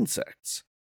 They're like insects.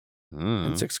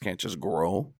 Insects can't just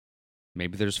grow.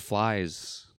 Maybe there's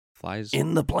flies. Flies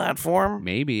in the platform?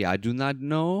 Maybe. I do not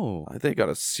know. They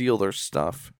gotta seal their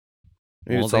stuff.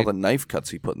 Maybe Well, it's all the knife cuts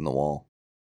he put in the wall.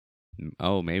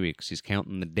 Oh, maybe because he's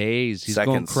counting the days. He's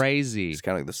Seconds. going crazy. He's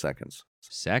counting the seconds.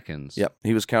 Seconds? Yep.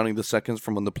 He was counting the seconds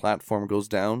from when the platform goes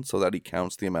down so that he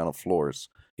counts the amount of floors.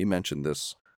 He mentioned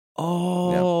this.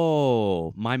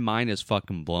 Oh, my mind is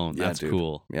fucking blown. Yeah, That's dude.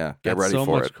 cool. Yeah, That's ready so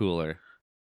for much it. cooler.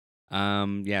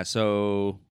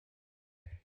 So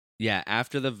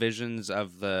after the visions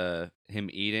of him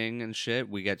eating and shit,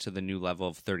 we get to the new level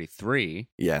of 33.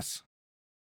 Yes.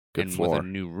 Good and floor. with a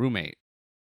new roommate,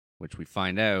 which we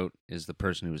find out is the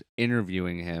person who was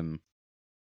interviewing him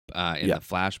in the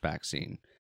flashback scene.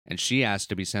 And she asked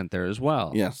to be sent there as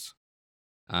well. Yes.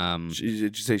 Did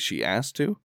you say she asked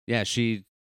to? Yeah, she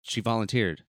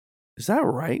volunteered. Is that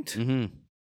right? Mm-hmm.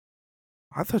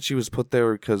 I thought she was put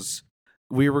there because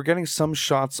we were getting some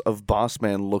shots of Boss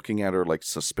Man looking at her like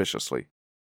suspiciously.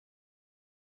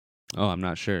 Oh, I'm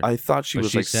not sure. I thought she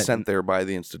was sent there by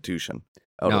the institution.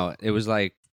 No, it was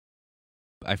like,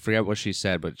 I forget what she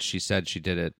said, but she said she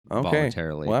did it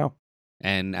voluntarily. Wow.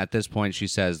 And at this point, she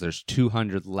says there's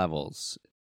 200 levels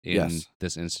in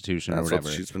this institution or whatever. That's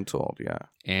what she's been told, yeah.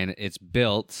 And it's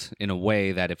built in a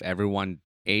way that if everyone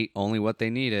ate only what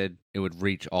they needed, it would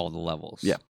reach all the levels.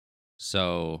 Yeah.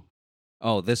 So,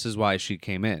 this is why she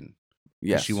came in.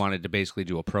 Yes. She wanted to basically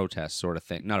do a protest sort of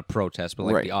thing. Not a protest, but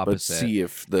like the opposite. But see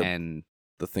if the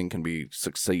thing can be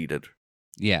succeeded.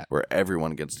 Yeah. Where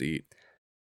everyone gets to eat.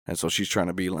 And so she's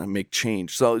trying to make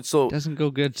change. So doesn't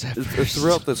go good.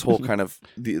 Throughout this whole kind of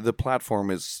the platform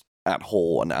is at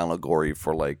whole an allegory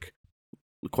for like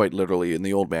quite literally. And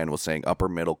the old man was saying upper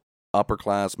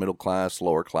class, middle class,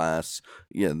 lower class.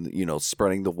 Yeah,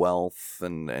 spreading the wealth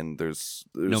and there's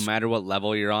no matter what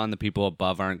level you're on, the people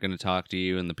above aren't going to talk to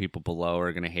you, and the people below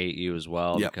are going to hate you as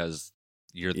well because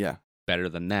you're better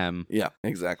than them. Yeah,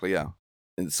 exactly. Yeah.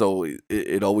 And so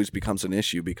it always becomes an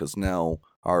issue because now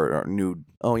our new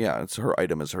it's her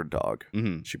item is her dog.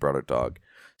 Mm-hmm. She brought her dog,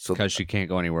 so because she can't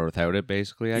go anywhere without it.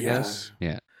 Basically, I guess.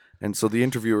 Yeah. And so the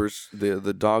interviewers,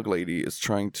 the dog lady, is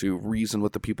trying to reason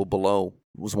with the people below.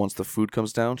 Once the food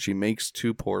comes down, she makes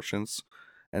 2 portions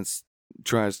and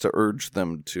tries to urge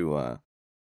them to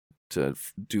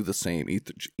do the same.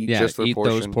 Eat just their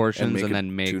portion, those portions and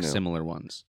then make similar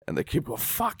ones. And they keep going,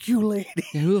 "Fuck you, lady."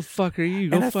 Yeah, who the fuck are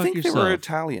you? Go and fuck I think yourself. they were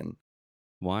Italian.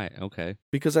 Why? Okay.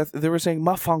 Because they were saying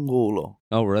 "mafangolo."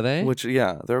 Oh, were they? Which, they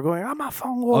were going,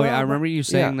 "mafangolo." Oh, yeah, I remember you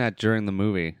saying that during the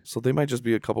movie. So they might just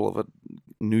be a couple of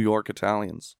New York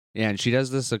Italians. Yeah, and she does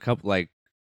this a couple,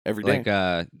 every day.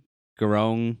 Like,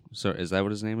 Garong. So, is that what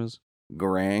his name is?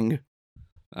 Goreng.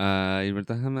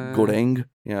 Goreng.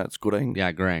 Yeah, it's Goreng.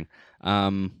 Yeah, Goreng.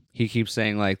 He keeps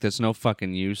saying, there's no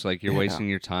fucking use. You're wasting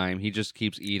your time. He just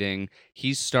keeps eating.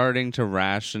 He's starting to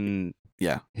ration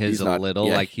his a little.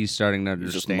 Yeah, he's starting to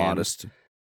understand. He's just modest.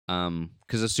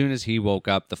 Because as soon as he woke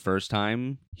up the first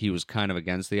time, he was kind of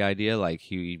against the idea.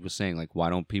 He was saying, why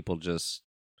don't people just,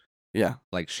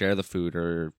 share the food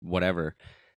or whatever?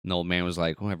 And the old man was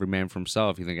like, every man for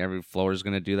himself. You think every floor is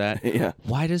going to do that? Yeah.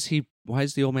 Why does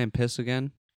the old man piss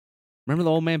again? Remember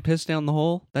the old man pissed down the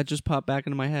hole? That just popped back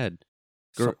into my head.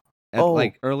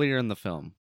 Earlier in the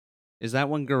film. Is that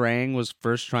when Garang was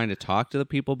first trying to talk to the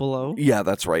people below? Yeah,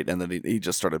 that's right. And then he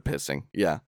just started pissing.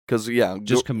 Yeah. Because,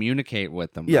 just communicate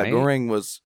with them, yeah, right? Garang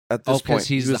was, at this point... because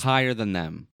he's higher than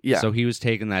them. Yeah. So he was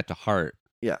taking that to heart.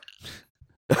 Yeah.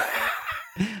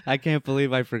 I can't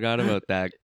believe I forgot about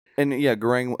that. And,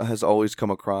 Garang has always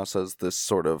come across as this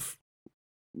sort of...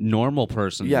 normal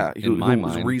person, in my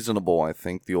mind. Was reasonable, I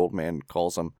think the old man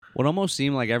calls him. What almost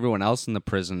seemed like everyone else in the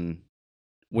prison,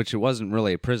 which it wasn't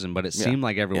really a prison, but it seemed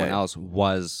like everyone else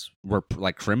were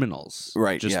like criminals,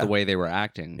 right? Just the way they were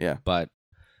acting, yeah. But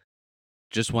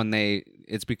just when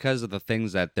it's because of the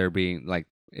things that they're being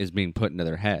is being put into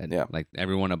their head, yeah.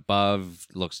 Everyone above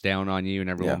looks down on you, and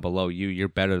everyone below you're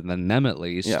better than them at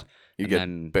least. Yeah, you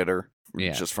get better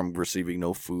just from receiving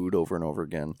no food over and over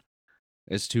again.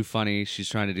 It's too funny. She's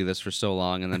trying to do this for so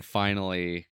long, and then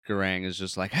finally, Garang is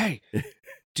just like, "Hey,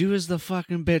 do as the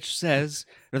fucking bitch says,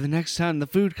 or the next time the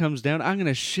food comes down, I'm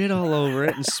gonna shit all over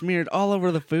it and smear it all over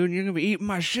the food, and you're gonna be eating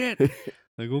my shit."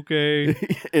 Okay.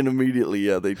 And immediately,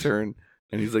 they turn,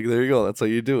 and he's like, "There you go. That's how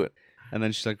you do it." And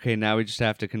then she's like, "Okay, now we just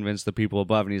have to convince the people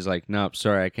above." And he's like, "Nope,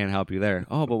 sorry, I can't help you there."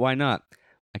 "Oh, but why not?"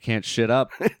 "I can't shit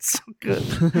up." It's so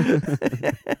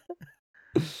good.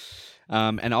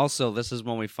 And also, this is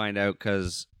when we find out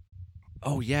because,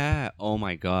 oh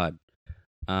my god,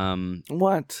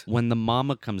 what? When the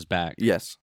mama comes back?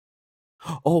 Yes.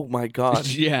 Oh my god.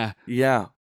 Yeah.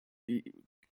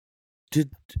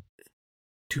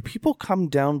 Do people come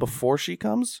down before she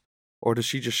comes? Or does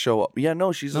she just show up? Yeah,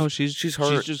 no, she's hurt. She's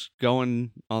just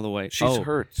going all the way. She's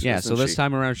hurt. Yeah, so this she?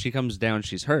 time around she comes down,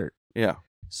 she's hurt. Yeah.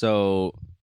 So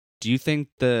do you think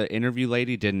the interview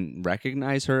lady didn't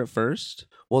recognize her at first?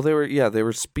 Well, they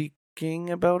were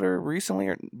speaking about her recently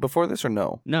or before this, or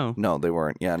no? No, they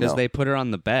weren't. Yeah, because they put her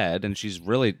on the bed and she's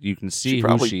really, you can see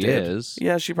who she is.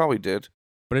 Yeah, she probably did.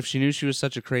 But if she knew she was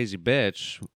such a crazy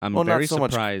bitch, I'm very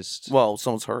surprised. Well,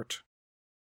 someone's hurt.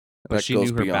 But she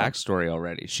knew her backstory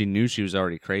already. She knew she was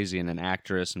already crazy and an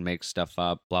actress and makes stuff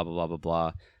up, blah, blah, blah, blah,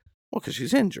 blah. Well, because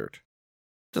she's injured.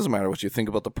 Doesn't matter what you think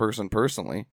about the person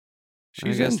personally. I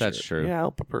guess that's true. Yeah,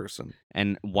 help a person.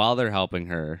 And while they're helping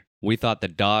her, we thought the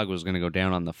dog was going to go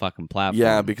down on the fucking platform.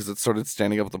 Yeah, because it started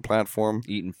standing up at the platform.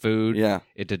 Eating food. Yeah.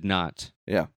 It did not.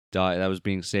 Yeah. That was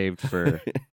being saved for...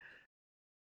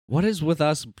 What is with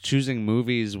us choosing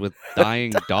movies with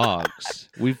dying dogs?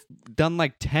 We've done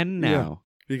like 10 now. Yeah,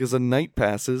 because a night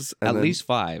passes. And At least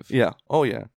 5. Yeah. Oh,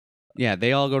 yeah. Yeah,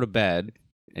 they all go to bed,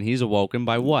 and he's awoken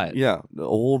by what? Yeah, the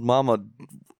old mama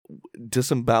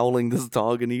disemboweling this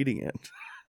dog and eating it.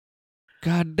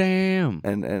 God damn.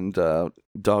 And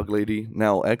dog lady,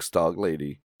 now ex-dog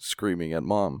lady, screaming at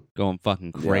mom. Going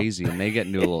fucking crazy, and they get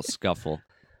into a little scuffle.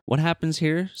 What happens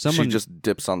here? She just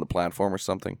dips on the platform or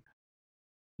something.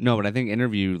 No, but I think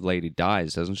interview lady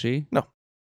dies, doesn't she? No.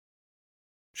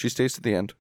 She stays to the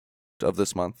end of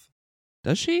this month.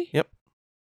 Does she? Yep.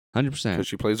 100%. Because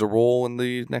she plays a role in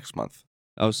the next month.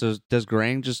 Oh, so does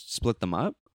Garang just split them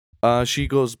up?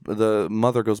 The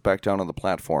mother goes back down on the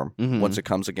platform. Mm-hmm. Once it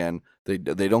comes again. They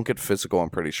don't get physical,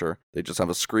 I'm pretty sure. They just have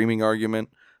a screaming argument,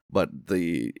 but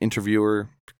the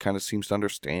interviewer kind of seems to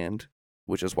understand,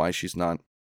 which is why she's not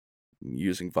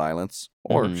using violence,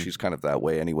 or she's kind of that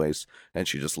way anyways, and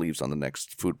she just leaves on the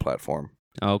next food platform.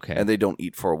 Okay. And they don't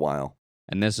eat for a while.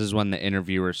 And this is when the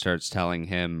interviewer starts telling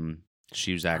him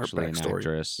she was actually an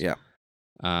actress. Yeah.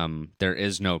 There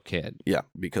is no kid. Yeah,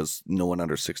 because no one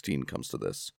under 16 comes to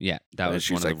this. Yeah, that was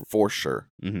she's like, for sure.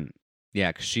 Mm-hmm.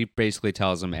 Yeah, because she basically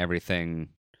tells him everything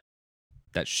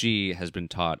that she has been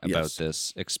taught about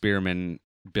this experiment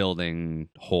building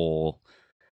whole.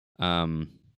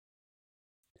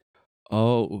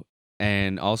 Oh,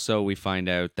 and also we find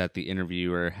out that the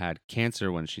interviewer had cancer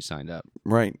when she signed up.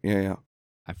 Right, yeah.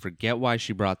 I forget why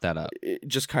she brought that up.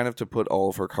 Just kind of to put all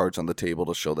of her cards on the table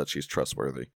to show that she's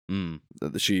trustworthy.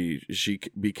 She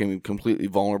became completely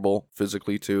vulnerable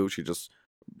physically, too. She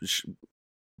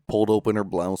pulled open her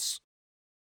blouse.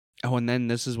 Oh, and then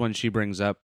this is when she brings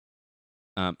up,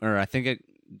 or I think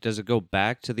does it go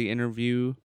back to the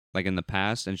interview, like in the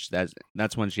past? And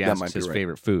that's when she asks his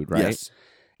favorite food, right? Yes.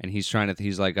 And he's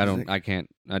like, I can't,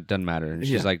 it doesn't matter. And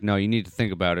she's like, no, you need to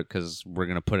think about it because we're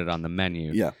going to put it on the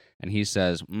menu. Yeah. And he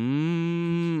says,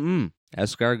 escargot.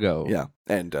 Yeah.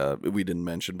 And we didn't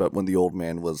mention, but when the old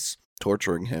man was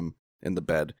torturing him in the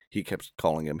bed, he kept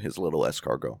calling him his little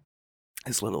escargot,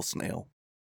 his little snail.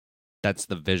 That's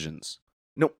the visions.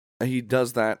 Nope. He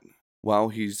does that while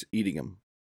he's eating him.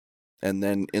 And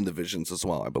then in the visions as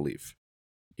well, I believe.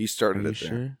 He started it there.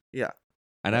 Sure? Yeah.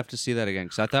 I'd have to see that again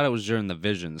because I thought it was during the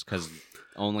visions because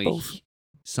because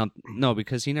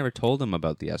he never told him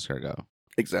about the escargot.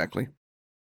 Exactly.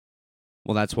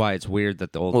 Well, that's why it's weird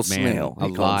that the old man snail.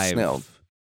 alive. Snail.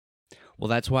 Well,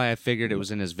 that's why I figured it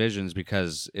was in his visions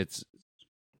because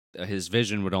his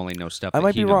vision would only know stuff. I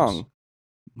might be wrong,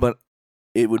 but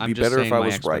it would be better if I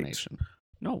was right.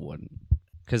 No, it wouldn't,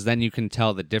 because then you can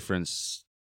tell the difference.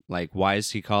 Like, why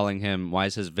is he calling him? Why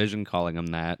is his vision calling him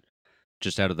that?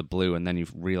 Just out of the blue, and then you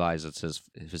realize it's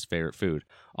his favorite food.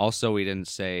 Also, we didn't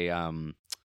say. I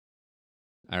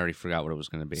already forgot what it was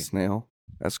going to be. Snail,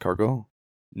 escargot.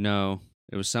 No,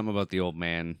 it was something about the old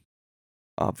man.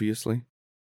 Obviously.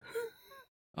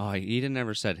 Oh, Eden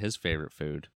never said his favorite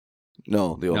food.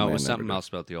 No, the old man. No, it was something else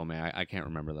about the old man. I can't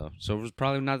remember though. So it was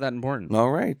probably not that important.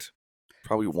 All right.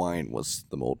 Probably wine was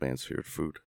the old man's favorite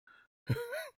food.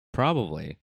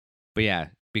 Probably, but yeah.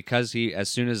 Because as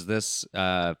soon as this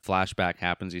flashback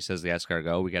happens, he says the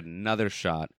escargot. We get another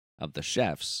shot of the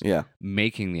chefs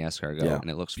making the escargot, and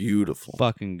it looks beautiful,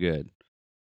 fucking good.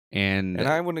 And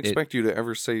I wouldn't expect you to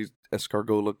ever say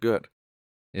escargot look good.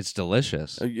 It's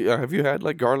delicious. Have you had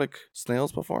like garlic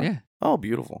snails before? Yeah. Oh,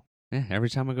 beautiful. Yeah. Every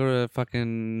time I go to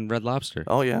fucking Red Lobster.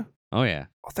 Oh yeah. Oh yeah.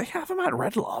 Oh, they have them at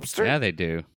Red Lobster. Yeah, they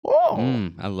do.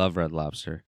 Oh, I love Red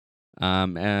Lobster.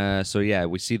 So yeah,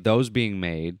 we see those being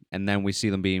made, and then we see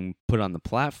them being put on the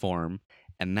platform,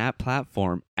 and that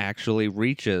platform actually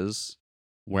reaches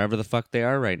wherever the fuck they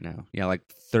are right now. Yeah, like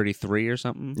 33 or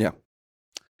something. Yeah.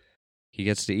 He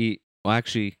gets to eat. Well,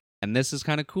 actually, and this is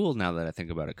kind of cool now that I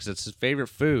think about it, because it's his favorite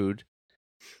food,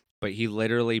 but he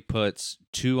literally puts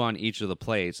 2 on each of the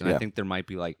plates, and I Yeah. think there might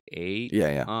be like 8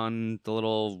 Yeah. on the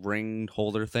little ring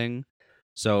holder thing.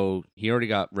 So he already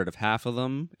got rid of half of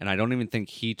them, and I don't even think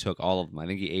he took all of them. I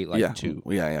think he ate like 2.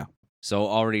 Yeah. So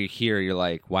already here, you're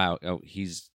like, wow,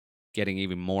 he's getting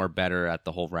even more better at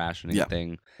the whole rationing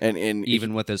thing, and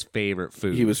even with his favorite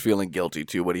food. He was feeling guilty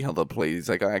too when he held the plate. He's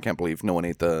like, I can't believe no one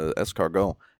ate the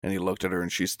escargot. And he looked at her,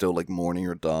 and she's still like mourning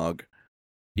her dog.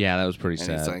 Yeah, that was pretty sad.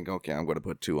 And he's like, okay, I'm going to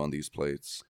put 2 on these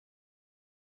plates.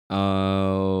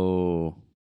 Oh,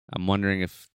 I'm wondering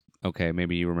if, okay,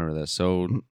 maybe you remember this.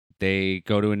 So they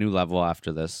go to a new level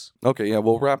after this. Okay, yeah,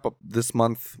 we'll wrap up this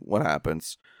month. What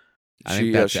happens?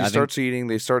 She starts eating.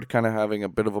 They start kind of having a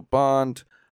bit of a bond.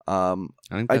 I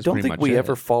don't think we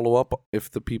ever follow up if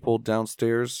the people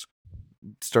downstairs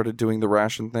started doing the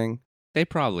ration thing. They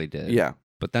probably did. Yeah.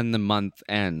 But then the month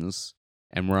ends,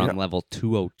 and we're on level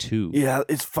 202. Yeah,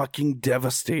 it's fucking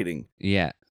devastating.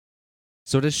 Yeah.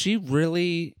 So does she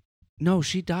really... No,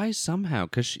 she dies somehow,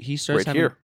 because he starts having...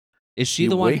 Here. Is she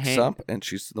the one hanging? He wakes up, and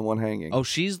she's the one hanging. Oh,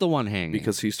 she's the one hanging.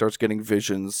 Because he starts getting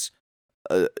visions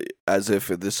as if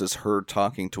this is her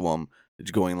talking to him.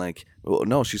 It's going like, well,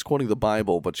 no, she's quoting the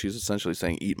Bible, but she's essentially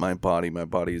saying, eat my body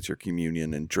is your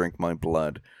communion, and drink my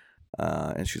blood.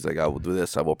 And she's like, I will do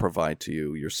this, I will provide to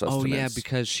you your sustenance. Oh, yeah,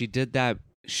 because she did that.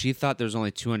 She thought there's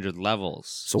only 200 levels.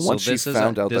 So once she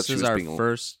found out that she was being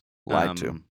lied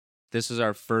to. This is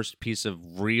our first piece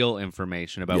of real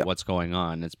information about what's going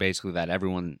on. It's basically that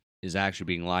everyone is actually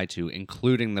being lied to,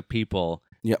 including the people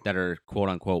that are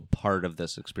quote-unquote part of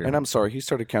this experiment. And I'm sorry, he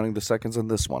started counting the seconds in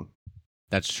this one.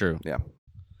 That's true. Yeah.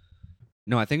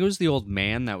 No, I think it was the old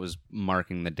man that was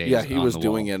marking the days. Yeah, he was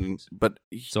doing it, but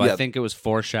I think it was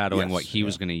foreshadowing what he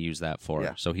was going to use that for.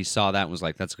 Yeah. So he saw that and was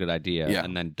like, "That's a good idea,"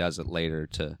 and then does it later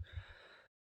to.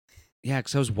 Yeah,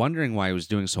 because I was wondering why he was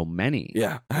doing so many.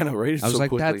 Yeah, I know, right? I was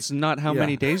like, "That's not how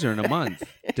many days are in a month."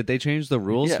 Did they change the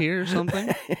rules here or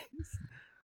something?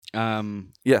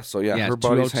 Her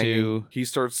body's hanging. He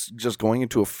starts just going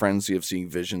into a frenzy of seeing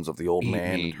visions of the old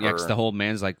man. Yeah, because the old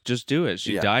man's like, just do it.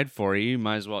 She died for you. You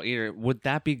might as well eat her. Would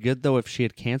that be good, though, if she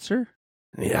had cancer?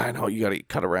 Yeah, I know. You got to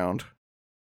cut around.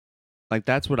 Like,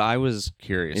 that's what I was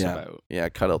curious about. Yeah,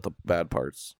 cut out the bad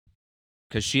parts.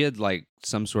 Because she had, like,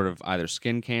 some sort of either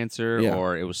skin cancer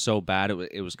or it was so bad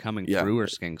it was coming through her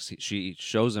skin. She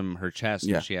shows him her chest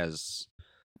and she has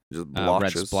just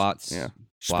red spots. Yeah.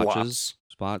 Splotches.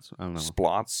 Spots? I don't know.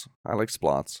 Splots. I like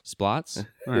splots. Splots?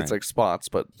 It's like spots,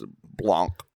 but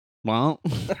blanc. Well,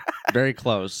 very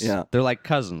close. Yeah. They're like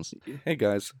cousins. Hey,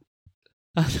 guys.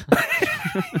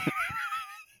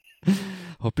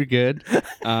 Hope you're good.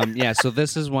 So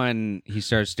this is when he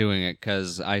starts doing it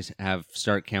because I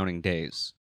start counting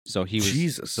days. So he was...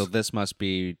 Jesus. So this must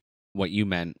be what you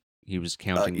meant. He was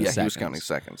counting the seconds. Yeah, he was counting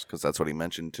seconds because that's what he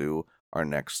mentioned to our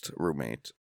next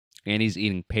roommate. And he's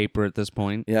eating paper at this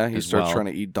point. Yeah, he starts trying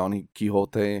to eat Don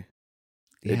Quixote. Yeah, it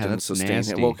didn't that's sustain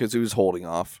nasty. him. Well, because he was holding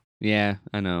off. Yeah,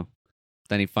 I know.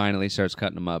 Then he finally starts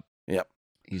cutting them up. Yep.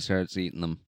 He starts eating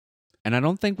them. And I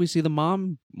don't think we see the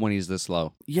mom when he's this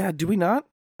low. Yeah, do we not?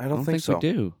 I don't think so. We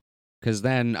do. Because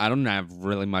then I don't have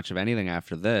really much of anything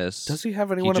after this. Does he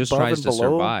have anyone just above tries and to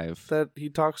below survive. that he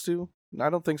talks to?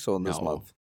 I don't think so in this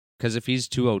month. Because if he's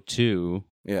 202...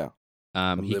 Yeah.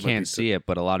 He can't see it,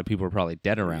 but a lot of people are probably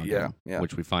dead around him,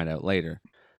 which we find out later.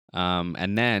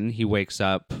 And then he wakes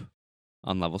up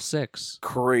on level 6.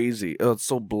 Crazy. Oh, it's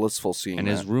so blissful seeing and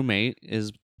his roommate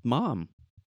is Mom.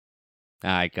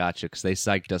 I gotcha, because they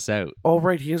psyched us out. Oh,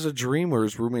 right. He has a dream where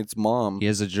his roommate's mom. He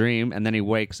has a dream, and then he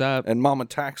wakes up. And Mom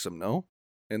attacks him, no?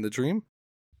 In the dream?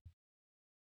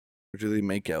 Or do they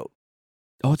make out?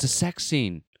 Oh, it's a sex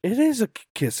scene. It is a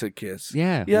kiss.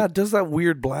 Yeah. Yeah, it does that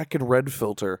weird black and red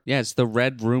filter. Yeah, it's the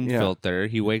red room filter.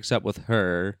 He wakes up with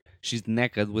her. She's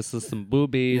naked with some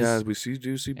boobies. Yeah, we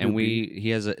do see boobies. And he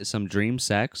has some dream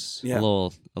sex. Yeah.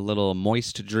 A little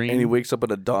moist dream. And he wakes up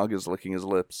and a dog is licking his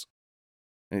lips.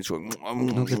 And he's going...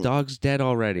 No, the dog's dead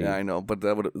already. Yeah, I know, but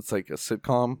it's like a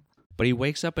sitcom. But he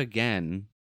wakes up again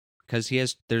because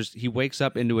he wakes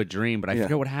up into a dream, but I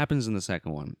forget what happens in the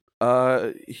second one.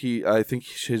 I think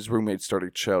his roommate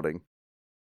started shouting,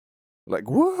 like,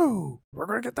 "Whoa, we're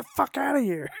gonna get the fuck out of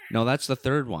here!" No, that's the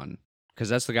third one, because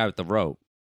that's the guy with the rope.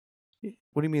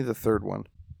 What do you mean the third one?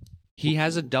 He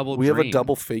has a double. We dream. have a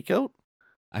double fake out.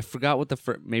 I forgot what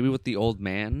maybe with the old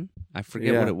man. I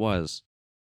forget what it was.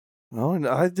 Oh, and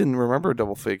I didn't remember a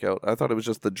double fake out. I thought it was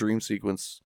just the dream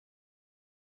sequence.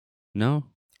 No,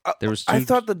 there was. I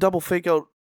thought the double fake out.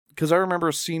 Because I remember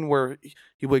a scene where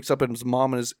he wakes up and his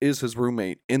mom is his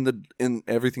roommate in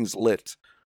everything's lit,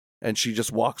 and she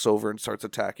just walks over and starts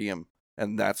attacking him,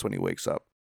 and that's when he wakes up.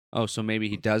 Oh, so maybe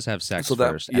he does have sex So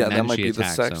that first. And then that might she be the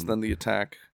attacks sex, him. then the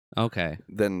attack, Okay.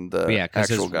 then But the yeah, because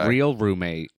his actual guy. real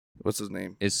roommate What's his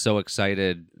name? is so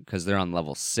excited because they're on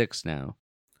level 6 now.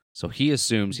 So he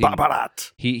assumes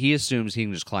Babarat. he assumes he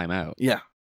can just climb out. Yeah,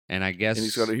 And I guess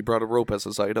and he brought a rope as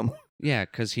his item. yeah,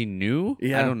 because he knew.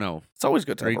 Yeah. I don't know. It's always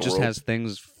good to Or have he a just rope has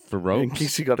things for in ropes.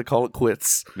 case you got to call it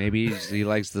quits. Maybe he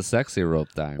likes the sexy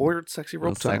rope time. Or sexy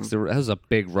rope time. That was a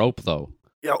big rope though,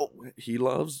 Yeah, he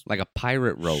loves like a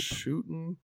pirate rope.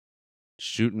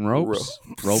 shooting Ropes,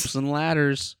 ropes and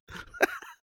ladders.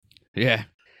 Yeah,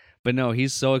 but no,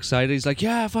 he's so excited. He's like,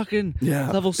 "Yeah, fucking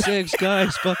level 6,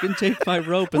 guys, fucking take my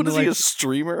rope." And what is he, a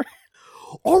streamer?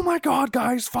 Oh my god,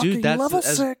 guys, fucking dude, that's level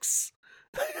 6.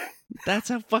 That's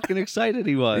how fucking excited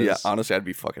he was. Yeah, honestly, I'd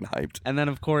be fucking hyped. And then,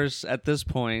 of course, at this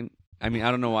point, I mean,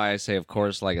 I don't know why I say of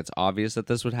course, like it's obvious that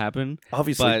this would happen.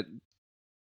 Obviously, but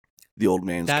the old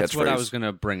man's that's catchphrase. what I was going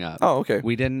to bring up. Oh, okay.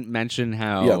 We didn't mention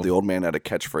how... Yeah, the old man had a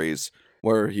catchphrase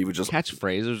where he would just...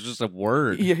 Catchphrase? It was just a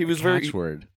word. Yeah, he was very...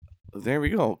 Catchword. There we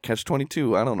go. Catch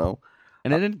 22. I don't know.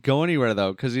 And it didn't go anywhere,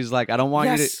 though, because he's like, I don't want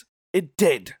you to... Yes, it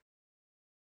did.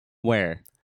 Where?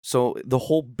 So the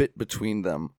whole bit between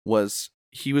them was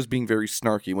he was being very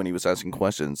snarky when he was asking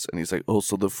questions. And he's like, oh,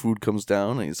 so the food comes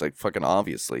down? And he's like, fucking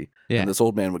obviously. Yeah. And this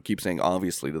old man would keep saying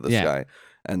obviously to this Yeah. guy.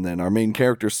 And then our main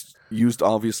character used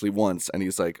obviously once. And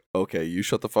he's like, okay, you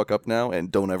shut the fuck up now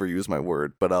and don't ever use my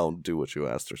word, but I'll do what you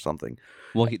asked or something.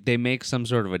 Well, they make some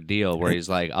sort of a deal where he's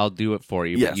like, I'll do it for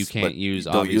you, Yes, but you can't but use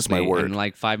don't obviously. use my word. And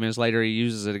like 5 minutes later, he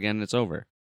uses it again and it's over.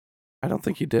 I don't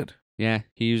think he did. Yeah,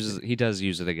 he does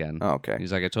use it again. Oh, okay.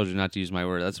 He's like, I told you not to use my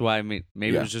word. That's why I mean,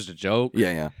 maybe Yeah. it was just a joke.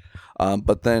 Yeah.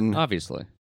 But then Obviously.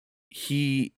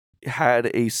 he had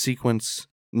a sequence.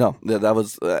 No, that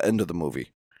was the end of the movie.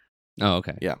 Oh,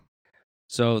 okay. Yeah.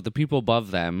 So the people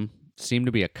above them seem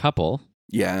to be a couple.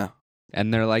 Yeah.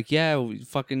 And they're like, yeah,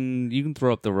 fucking, you can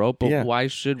throw up the rope, but Yeah. why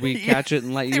should we catch it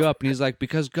and let you up? And he's like,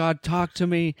 because God talked to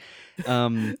me.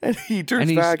 And he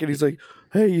turns back and he's like,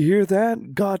 hey, you hear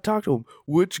that? God talked to him.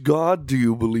 Which God do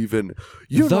you believe in?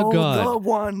 You The know, God. the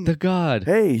one. The God.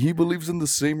 Hey, he believes in the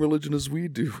same religion as we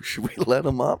do. Should we let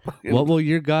him up? What will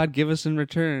your God give us in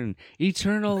return?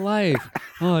 Eternal life.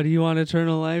 Oh, do you want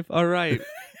eternal life? All right.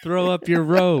 Throw up your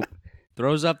rope.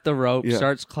 Throws up the rope,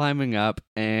 starts climbing up,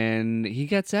 and he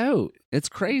gets out. It's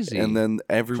crazy. And then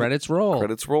credits roll.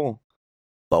 Credits roll.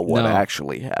 But what No.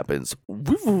 actually happens?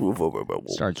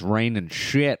 Starts raining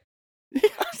shit.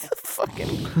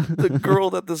 The girl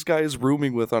that this guy is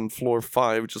rooming with on floor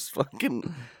 5 just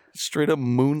fucking straight up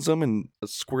moons him and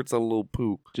squirts a little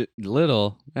poo.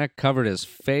 Little. That covered his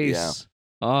face.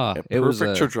 Yeah. Oh, A it was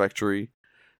perfect trajectory.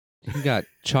 He got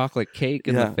chocolate cake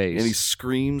in the face. And he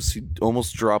screams. He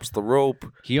almost drops the rope.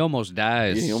 He almost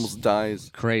dies. Yeah, he almost dies.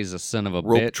 Crazy son of a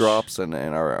rope bitch. drops, and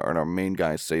our main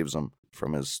guy saves him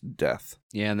from his death.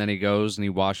 Yeah, and then he goes and he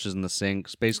washes in the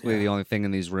sinks. Basically, the only thing in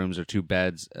these rooms are 2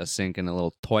 beds, a sink, and a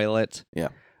little toilet. Yeah.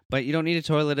 But you don't need a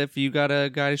toilet if you got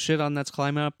a guy to shit on that's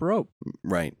climbing up a rope.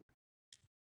 Right.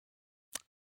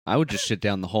 I would just shit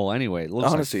down the hole anyway. It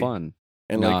looks Honestly, like fun.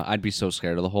 And no, I'd be so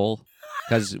scared of the hole.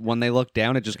 Because when they look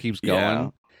down, it just keeps going. Yeah.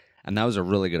 And that was a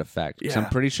really good effect. 'Cause Yeah. I'm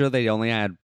pretty sure they only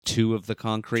had 2 of the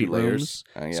concrete 2 layers. rooms.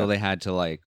 Yeah. So they had to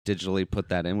like digitally put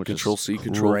that in, which Control is C,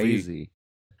 Control V. crazy.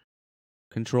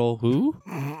 Control who?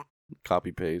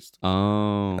 Copy paste.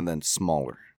 Oh. And then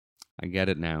smaller. I get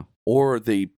it now. Or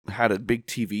they had a big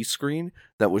TV screen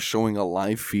that was showing a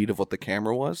live feed of what the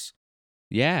camera was.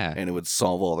 Yeah. And it would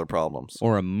solve all their problems.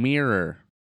 Or a mirror.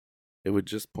 It would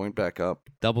just point back up.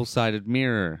 Double-sided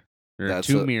mirror. Or That's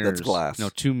 2 mirrors. That's glass. No,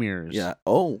 2 mirrors. Yeah.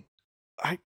 Oh.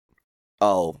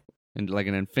 Oh. And like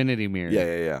an infinity mirror.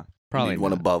 Yeah. Probably You need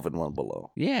one not. above and one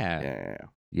below. Yeah.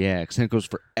 Yeah, because then it goes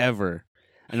forever.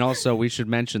 And also, we should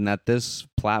mention that this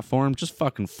platform just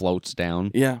fucking floats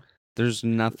down. Yeah. There's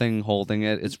nothing holding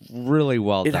it. It's really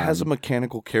well It done. has a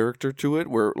mechanical character to it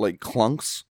where it like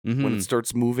clunks Mhm. when it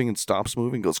starts moving and stops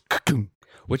moving. It goes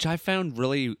Which I found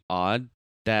really odd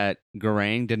that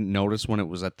Garang didn't notice when it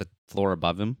was at the floor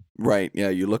above him. Right. Yeah.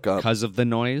 You look up. Because of the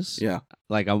noise. Yeah.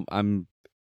 Like, I'm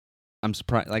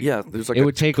surprised. Like, Yeah. There's like it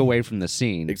would take away from the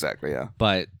scene. Exactly. Yeah.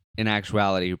 But in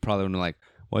actuality, you probably would be like,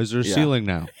 why is there a Yeah. ceiling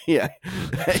now? Yeah.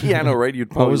 Yeah. No. Right. You'd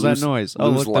probably What was that lose- noise? Oh,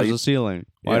 lose look, there's light. a ceiling.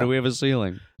 Why Yeah. do we have a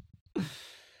ceiling?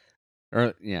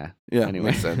 Or yeah. Yeah.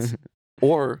 Anyway. Makes sense.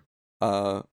 Or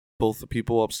both the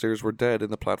people upstairs were dead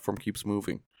and the platform keeps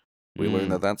moving. We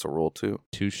learned that that's a rule too.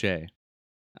 Touche.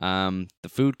 The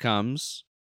food comes,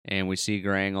 and we see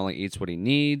Garang only eats what he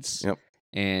needs. Yep.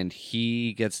 And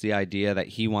he gets the idea that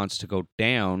he wants to go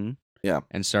down Yeah.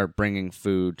 and start bringing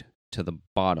food to the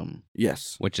bottom.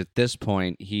 Yes. Which at this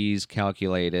point, he's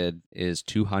calculated is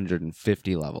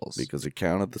 250 levels. Because he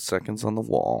counted the seconds on the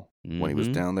wall when he was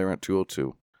down there at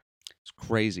 202. It's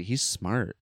crazy. He's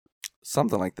smart.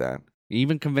 Something like that. He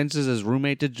even convinces his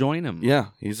roommate to join him. Yeah.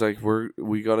 He's like,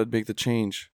 we got to make the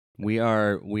change. We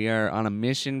are on a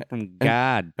mission from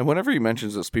God. And whenever he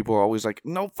mentions this, people are always like,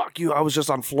 no, fuck you. I was just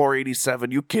on floor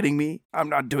 87. You kidding me? I'm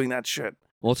not doing that shit.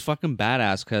 Well, it's fucking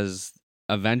badass because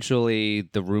eventually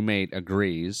the roommate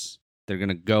agrees. They're going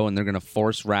to go and they're going to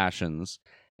force rations.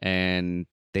 And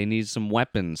they need some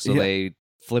weapons. So they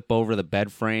flip over the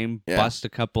bed frame, bust a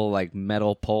couple like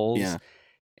metal poles. Yeah.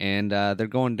 And they're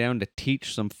going down to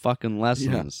teach some fucking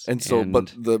lessons. Yeah. And so,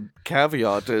 but the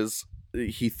caveat is,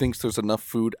 he thinks there's enough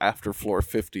food after floor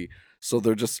 50, so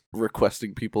they're just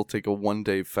requesting people take a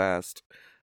 1-day fast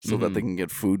so that they can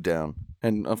get food down.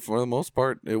 And for the most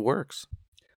part, it works.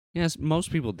 Yes,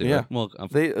 most people do it. Well, a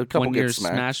couple when get you're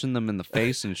smacked. smashing them in the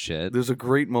face and shit. There's a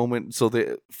great moment. So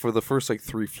for the first like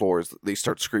 3 floors, they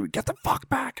start screaming, "Get the fuck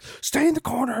back! Stay in the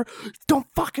corner! Don't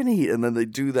fucking eat!" And then they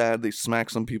do that. They smack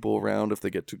some people around if they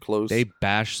get too close. They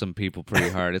bash some people pretty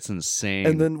hard. It's insane.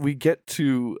 And then we get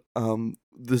to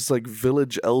this like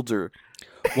village elder.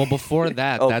 Well, before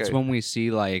that, that's when we see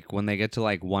like when they get to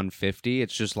like 150,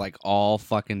 it's just like all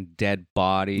fucking dead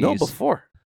bodies. No, before.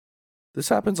 This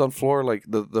happens on floor like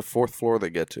the 4th floor they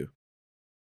get to.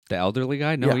 The elderly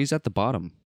guy? No, he's at the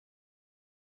bottom.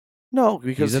 No,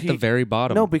 because he's at the very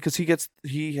bottom. No, because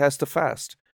he has to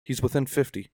fast. He's within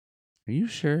 50. Are you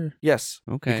sure? Yes.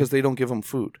 Okay. Because they don't give him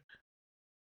food.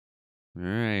 All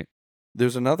right.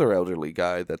 There's another elderly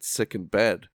guy that's sick in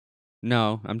bed.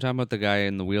 No, I'm talking about the guy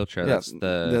in the wheelchair. Yeah, that's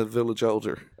the village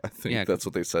elder. I think that's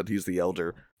what they said. He's the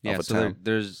elder of a town.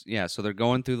 So they're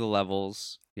going through the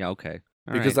levels. Yeah, okay.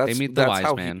 All because right. They meet the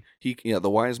wise man. The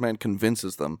wise man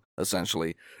convinces them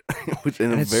essentially, in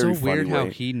and a it's very so weird funny way.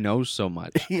 how he knows so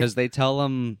much because they tell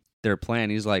him their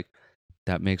plan. He's like,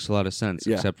 "That makes a lot of sense."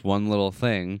 Yeah. Except one little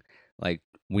thing, like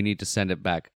we need to send it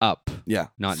back up. Yeah,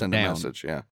 not send down. a message.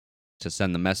 Yeah, to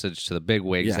send the message to the big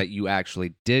wigs that you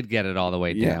actually did get it all the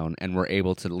way down and were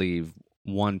able to leave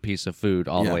one piece of food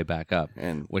all the way back up,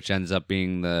 and which ends up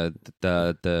being the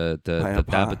dabadu,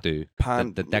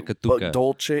 the decatuca,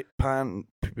 dolce pan,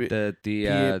 the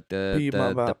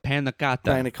panna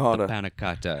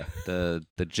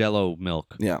the Jello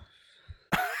milk. Yeah,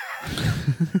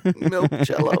 milk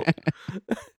Jello.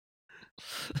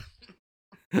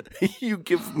 You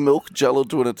give milk Jello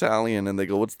to an Italian, and they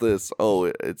go, "What's this?" Oh,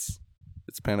 it's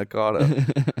panna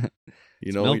cotta.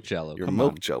 You know, milk Jello. Your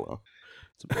milk Jello.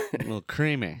 It's a little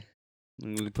creamy.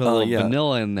 We put a little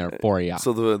vanilla in there for you.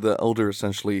 So the elder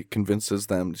essentially convinces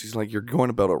them. She's like, "You're going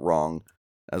about it wrong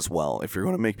as well. If you're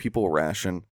going to make people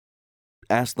ration,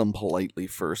 ask them politely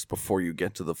first before you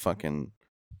get to the fucking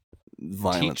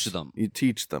violence. Teach them. You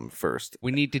teach them first.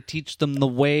 We need to teach them the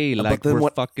way, like we're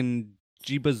fucking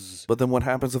jeebas." But then what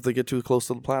happens if they get too close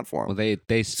to the platform? Well,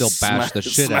 they still bash the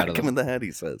shit out of them. Smack him in the head,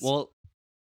 he says. Well,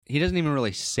 he doesn't even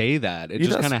really say that. It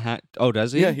just kind of oh,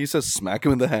 does he? Yeah, he says smack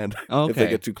him in the head if they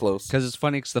get too close. Because it's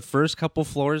funny, because the first couple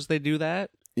floors they do that.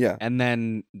 Yeah. And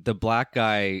then the black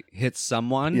guy hits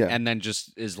someone and then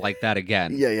just is like that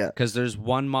again. Yeah, yeah. Because there's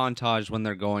one montage when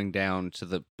they're going down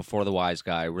to before the wise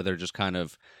guy where they're just kind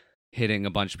of hitting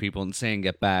a bunch of people and saying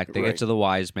get back. They get to the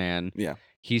wise man. Yeah.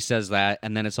 He says that,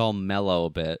 and then it's all mellow a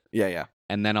bit. Yeah, yeah.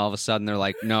 And then all of a sudden they're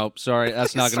like, nope, sorry,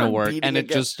 that's not going to work. And it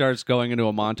just starts going into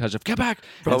a montage of get back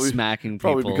and smacking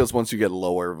people. Probably because once you get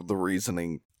lower, the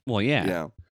reasoning. Well, yeah. Yeah.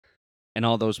 And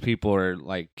all those people are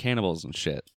like cannibals and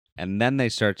shit. And then they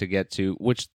start to get to,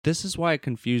 which this is why it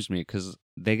confused me, because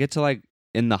they get to like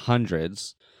in the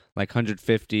hundreds, like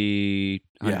 150,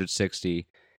 160.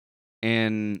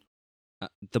 And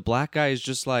the black guy is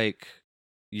just like,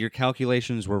 your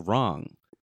calculations were wrong.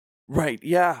 Right,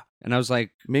 yeah. And I was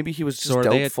like, maybe he was just so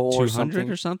doubtful or 200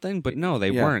 or something? But no,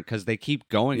 they weren't, because they keep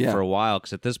going for a while,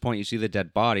 because at this point you see the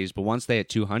dead bodies, but once they hit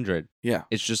 200,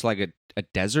 it's just like a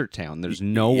desert town. There's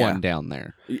no one down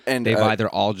there. And they've either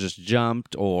all just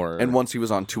jumped or... And once he was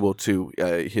on 202,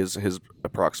 his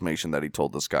approximation that he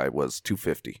told this guy was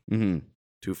 250. Mm-hmm.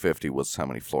 250 was how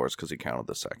many floors, because he counted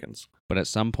the seconds. But at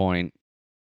some point...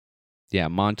 Yeah,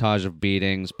 montage of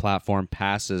beatings, platform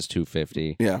passes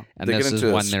 250. Yeah. And this is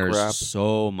when there's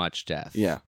so much death.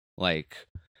 Yeah. Like,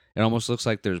 it almost looks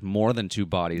like there's more than 2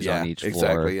 bodies on each floor.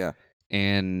 Exactly, yeah.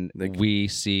 And we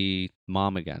see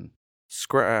Mom again.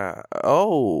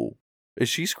 Oh. Is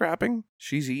she scrapping?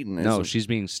 She's eating, No, she's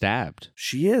being stabbed.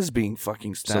 She is being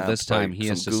fucking stabbed. So this time he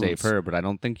has to save her, but I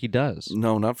don't think he does.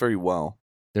 No, not very well.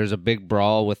 There's a big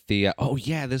brawl with the...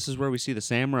 this is where we see the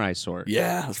samurai sword.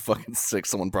 Yeah, it's fucking sick.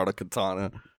 Someone brought a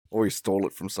katana. Or he stole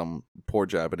it from some poor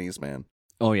Japanese man.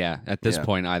 Oh, yeah. At this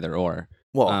point, either or.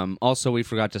 Well, also, we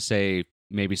forgot to say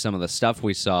maybe some of the stuff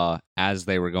we saw as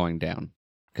they were going down.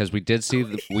 Because we did say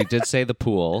the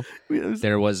pool.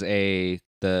 There was I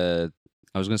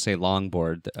was going to say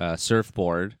longboard,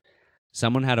 surfboard.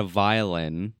 Someone had a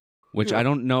violin, which I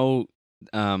don't know.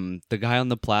 The guy on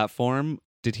the platform,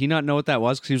 did he not know what that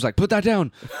was? Because he was like, put that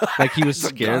down. Like he was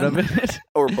scared of it.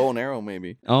 Or bow and arrow,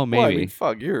 maybe. Oh, maybe. Well, I mean,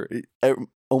 fuck,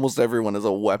 almost everyone has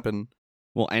a weapon.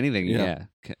 Well, anything,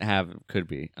 could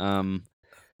be.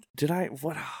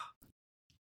 What?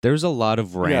 There's a lot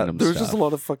of random there's stuff. just a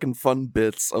lot of fucking fun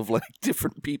bits of like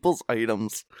different people's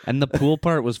items. And the pool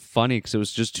part was funny because it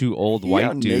was just two old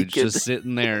white dudes naked. just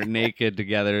sitting there naked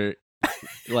together,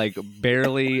 like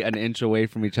barely an inch away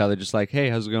from each other, just like, hey,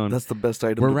 how's it going? That's the best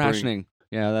item. We're to rationing.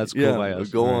 Yeah, that's cool by us.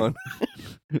 Go on.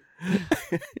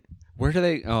 Where do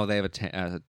they? Oh, they have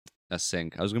a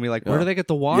sink. I was gonna be like, where do they get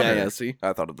the water? Yeah. See,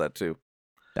 I thought of that too.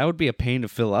 That would be a pain to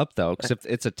fill up though, because if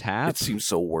it's a tap, it seems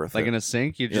so worth like it. in a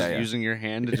sink, you're just using your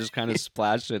hand to just kind of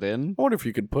splash it in. I wonder if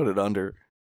you could put it under.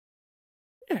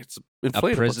 Yeah, it's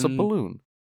inflatable. It's a balloon.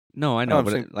 No, I know,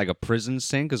 but like a prison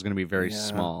sink is going to be very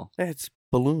small. Yeah, it's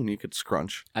balloon. You could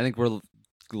scrunch. I think we're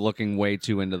looking way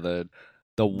too into the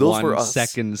Those 1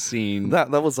 second scene. That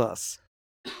was us.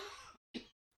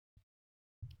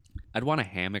 I'd want a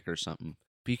hammock or something,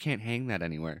 but you can't hang that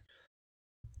anywhere.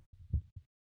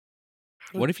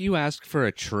 What if you asked for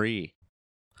a tree?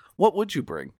 What would you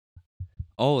bring?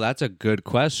 Oh, that's a good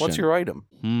question. What's your item?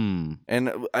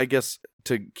 And I guess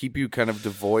to keep you kind of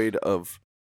devoid of...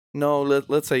 No,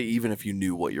 let's say even if you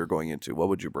knew what you're going into, what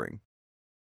would you bring?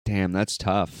 Damn, that's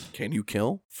tough. Can you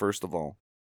kill, first of all?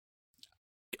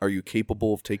 Are you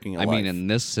capable of taking a life? I mean, in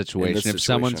this situation, if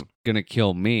someone's going to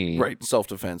kill me... Right,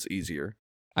 self-defense, easier.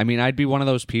 I mean, I'd be one of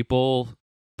those people...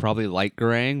 Probably like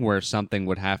Garang, where something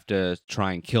would have to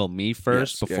try and kill me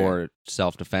first before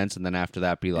self-defense, and then after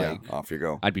that be like... off you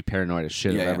go. I'd be paranoid as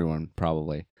shit of everyone,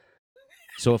 probably.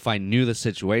 So if I knew the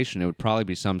situation, it would probably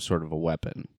be some sort of a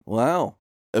weapon. Wow.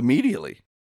 Immediately.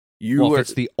 If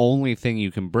it's the only thing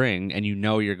you can bring, and you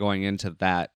know you're going into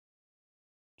that...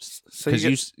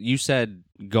 Because you said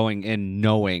going in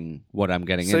knowing what I'm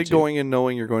getting into. Say going in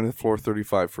knowing you're going to floor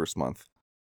 35 first month.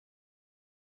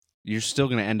 You're still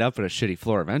going to end up at a shitty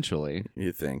floor eventually.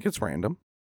 You think? It's random.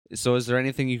 So is there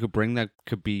anything you could bring that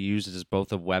could be used as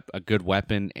both a good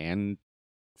weapon and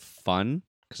fun?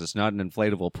 Because it's not an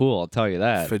inflatable pool, I'll tell you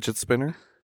that. Fidget spinner?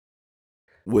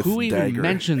 With Who even dagger.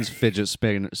 mentions fidget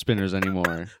spinners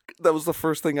anymore? That was the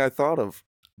first thing I thought of.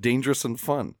 Dangerous and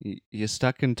fun. You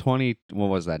stuck in 20... What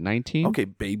was that, 19? Okay,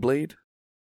 Beyblade?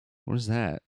 What is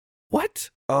that?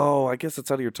 What? Oh, I guess it's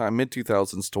out of your time.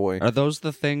 Mid-2000s toy. Are those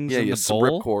the things in the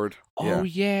bowl? Ripcord. Oh,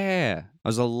 yeah. I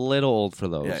was a little old for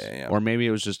those. Yeah. Or maybe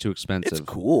it was just too expensive. It's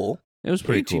cool. It was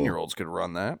pretty cool. 18-year-olds could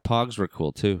run that. Pogs were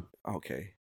cool, too.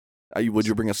 Okay. Would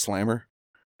you bring a slammer?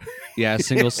 Yeah, a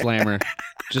single slammer.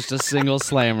 Just a single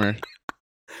slammer.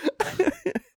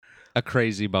 A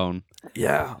crazy bone.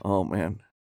 Yeah. Oh, man.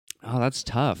 Oh, that's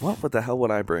tough. What the hell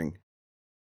would I bring?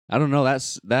 I don't know.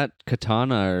 That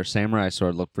katana or samurai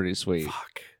sword looked pretty sweet.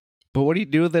 Fuck. But what do you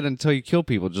do with it until you kill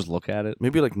people? Just look at it?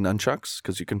 Maybe like nunchucks,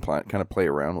 because you can kind of play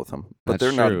around with them. But That's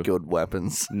they're true. not good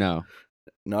weapons. No.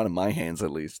 Not in my hands,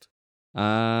 at least.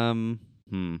 I'm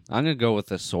gonna go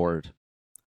with a sword.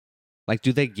 Like,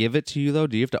 do they give it to you though?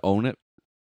 Do you have to own it?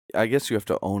 I guess you have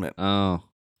to own it. Oh.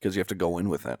 Because you have to go in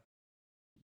with it.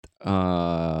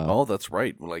 Oh, that's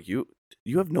right. Like you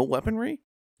have no weaponry?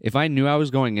 If I knew I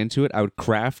was going into it, I would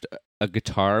craft a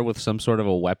guitar with some sort of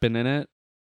a weapon in it,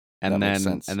 and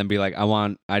then be like, I'd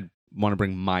want to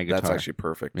bring my guitar. That's actually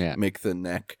perfect. Yeah. Make the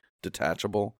neck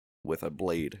detachable with a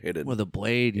blade hidden. With a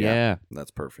blade, yeah. That's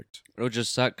perfect. It would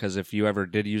just suck because if you ever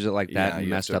did use it like that and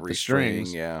messed up the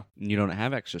strings, you don't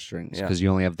have extra strings because you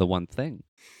only have the one thing.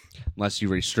 Unless you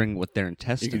restring with their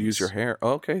intestines. You could use your hair.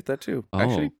 Oh, okay, that too. Oh.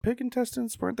 Actually, pig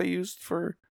intestines, weren't they used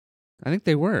for... I think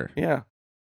they were. Yeah.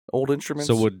 Old instruments.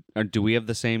 So do we have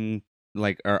the same...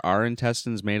 Like, are our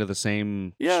intestines made of the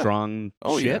same strong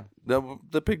shit? Yeah.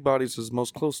 The pig bodies is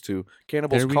most close to.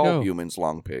 Cannibals call humans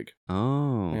long pig.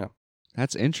 Oh. Yeah.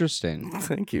 That's interesting.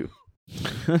 Thank you.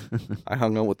 I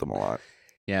hung out with them a lot.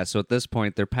 Yeah, so at this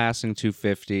point, they're passing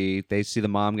 250. They see the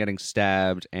mom getting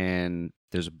stabbed, and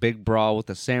there's a big brawl with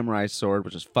a samurai sword,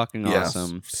 which is fucking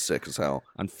awesome. Sick as hell.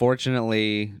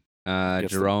 Unfortunately,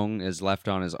 Jerome is left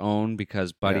on his own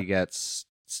because Buddy gets...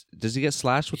 Does he get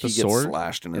slashed with the sword? He gets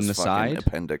slashed in the side?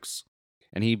 Appendix.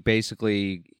 And he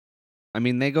basically... I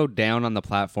mean, they go down on the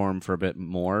platform for a bit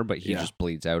more, but he just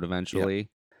bleeds out eventually.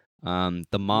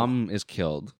 The mom is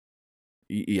killed.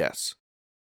 Yes.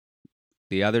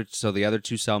 the other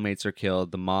two cellmates are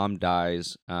killed. The mom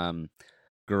dies.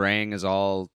 Garang is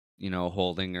all,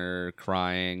 holding her,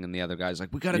 crying, and the other guy's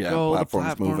like, "We gotta go. The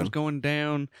platform's moving. Going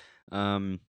down."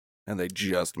 And they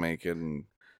just make it and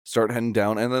start heading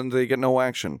down, and then they get no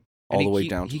action all the way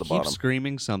down to the bottom. He keeps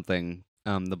screaming something.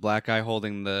 The black guy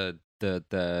holding the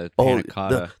panna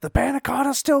cotta. The panna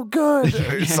cotta's still good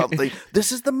or something.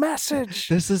 This is the message.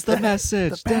 This is the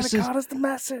message. The panna cotta's the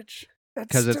message.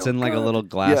 Because it's in like a little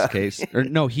glass case. Or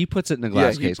no, he puts it in a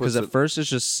glass case. Because at first it's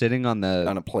just sitting on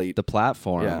a plate, the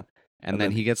platform. Yeah. And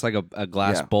then he gets like a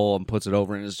glass bowl and puts it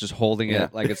over and is just holding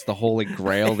it like it's the Holy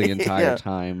Grail the entire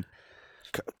time.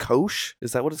 Kosh?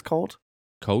 Is that what it's called?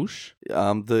 Kosh?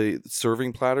 The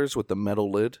serving platters with the metal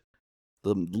lid.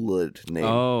 The lid name.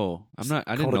 Oh, I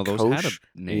didn't know those had a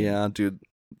name. Yeah, dude.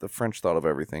 The French thought of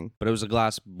everything. But it was a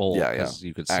glass bowl. Yeah.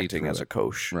 You could see acting as a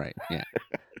kosh. Right. Yeah.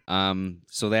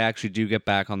 So they actually do get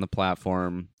back on the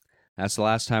platform. That's the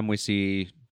last time we see.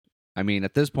 I mean,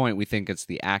 at this point, we think it's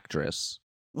the actress.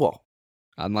 Well,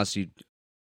 unless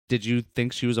did you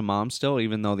think she was a mom still,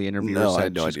 even though the interviewer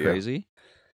said she's crazy?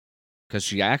 Because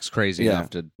she acts crazy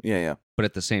enough to. Yeah. But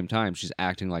at the same time, she's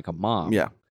acting like a mom. Yeah.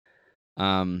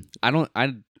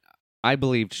 I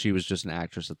believed she was just an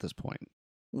actress at this point.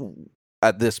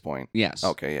 At this point? Yes.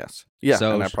 Okay, yes. Yeah,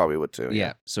 so and I probably would too.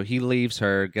 Yeah. So he leaves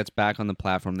her, gets back on the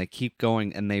platform. They keep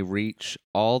going, and they reach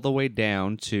all the way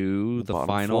down to the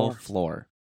final floor.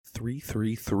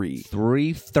 333.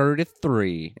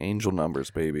 333. Angel numbers,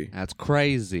 baby. That's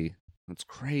crazy. That's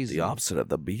crazy. The opposite of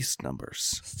the beast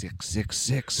numbers.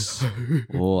 666.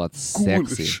 Oh, that's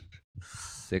sexy.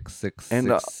 666.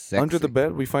 And under the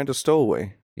bed, we find a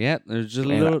stowaway. Yeah, there's just a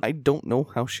little. I don't know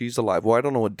how she's alive. Well, I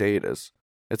don't know what day it is.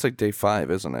 It's like day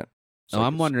 5, isn't it? So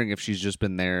I'm wondering if she's just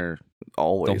been there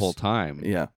always the whole time.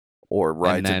 Yeah. Or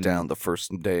rides it down the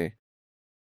first day.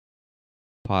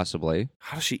 Possibly.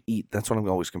 How does she eat? That's what I'm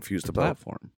always confused about.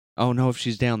 Platform. Oh, no, if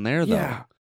she's down there, though. Yeah.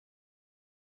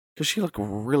 Because she looked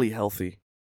really healthy.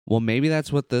 Well, maybe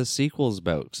that's what the sequel's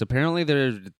about. Because apparently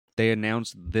they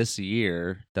announced this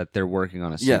year that they're working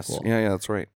on a sequel. Yes. Yeah, that's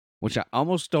right. Which I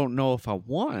almost don't know if I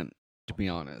want, to be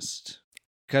honest.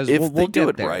 Because if we'll do get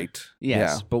it there. Right.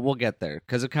 Yes, but we'll get there.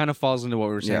 Because it kind of falls into what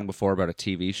we were saying before about a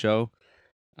TV show.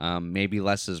 Maybe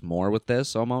less is more with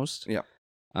this, almost. Yeah.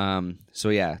 So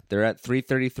yeah, they're at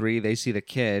 333. They see the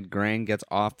kid. Garang gets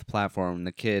off the platform, and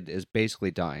the kid is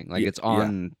basically dying. Like, it's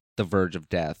on the verge of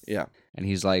death. Yeah. And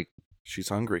he's like, she's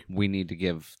hungry. We need to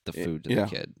give the food to the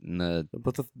kid. And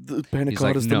but the panna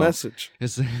cotta is the message.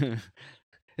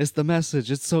 It's the message.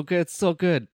 It's so good. It's so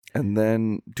good. And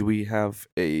then do we have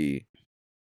a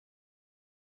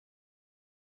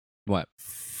what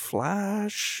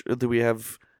flash? Do we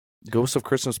have Ghosts of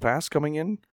Christmas Past coming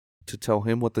in to tell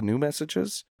him what the new message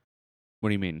is? What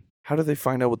do you mean? How do they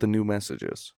find out what the new message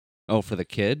is? Oh, for the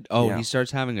kid? Oh, he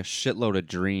starts having a shitload of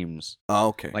dreams. Oh,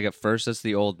 okay. Like at first it's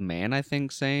the old man, I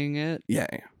think, saying it. Yeah.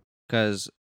 Because,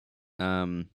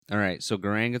 all right, so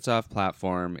Garang gets off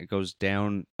platform. It goes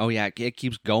down. Oh, yeah, it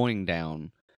keeps going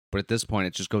down. But at this point,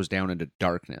 it just goes down into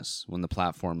darkness when the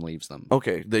platform leaves them.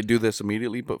 Okay, they do this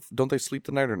immediately, but don't they sleep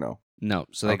the night or no? No,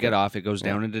 so they get off. It goes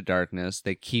down into darkness.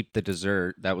 They keep the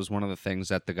dessert. That was one of the things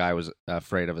that the guy was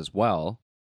afraid of as well.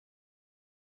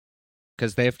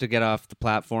 Because they have to get off the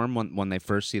platform when they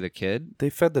first see the kid. They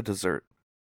fed the dessert.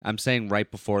 I'm saying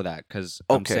right before that, because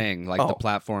I'm saying, like, the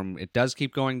platform, it does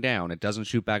keep going down. It doesn't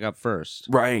shoot back up first.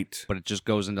 Right. But it just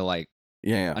goes into, like,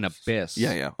 an abyss.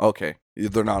 Yeah. Okay.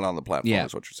 They're not on the platform,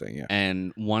 is what you're saying, yeah.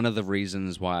 And one of the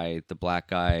reasons why the black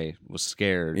guy was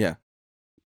scared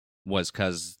was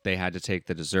because they had to take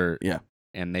the dessert. Yeah.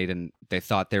 And they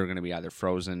thought they were going to be either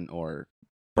frozen or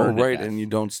burned right, to death. And you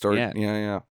don't start.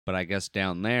 Yeah. But I guess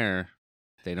down there,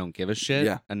 they don't give a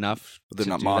shit enough. But they're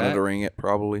not monitoring it,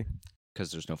 probably.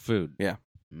 Because there's no food. Yeah.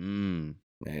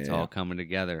 It's all coming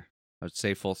together. I would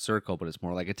say full circle, but it's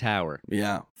more like a tower.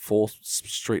 Yeah. Full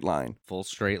straight line. Full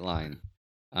straight line.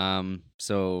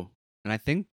 So, and I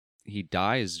think he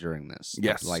dies during this.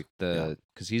 Yes. Like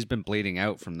because he's been bleeding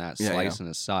out from that slice in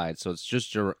his side. So it's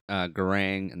just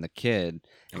Garang and the kid.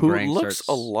 And Who Garang looks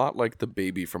a lot like the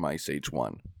baby from Ice Age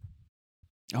 1.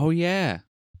 Oh, yeah.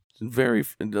 A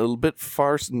little bit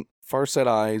far set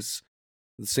eyes,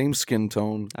 the same skin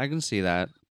tone. I can see that.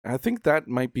 I think that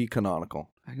might be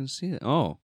canonical. I can see it.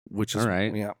 Oh. Which is, all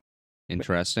right. Yeah.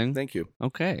 Interesting. Thank you.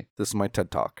 Okay. This is my TED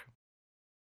Talk.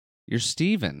 You're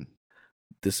Steven.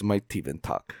 This is my Steven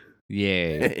Talk.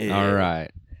 Yay. All right.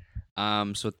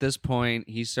 So at this point,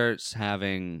 he starts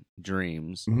having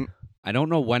dreams. Mm-hmm. I don't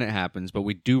know when it happens, but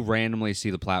we do randomly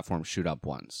see the platform shoot up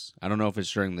once. I don't know if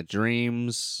it's during the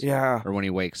dreams Yeah. or when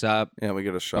he wakes up. Yeah, we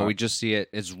get a shot. But we just see it.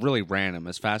 It's really random.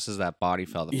 As fast as that body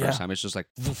fell the first time, it's just like,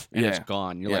 woof, and it's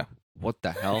gone. You're like, what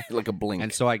the hell? Like a blink.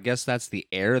 And so I guess that's the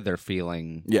air they're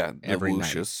feeling. Yeah, every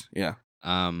whooshes. night.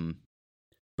 Yeah.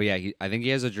 But yeah, I think he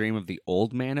has a dream of the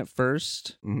old man at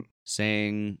first,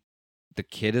 saying the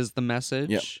kid is the message.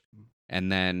 Yep. And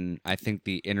then I think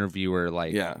the interviewer,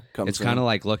 it's kind of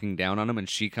like looking down on him, and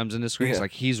she comes into screen. It's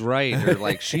like, he's right, or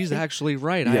like, she's actually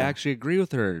right. I actually agree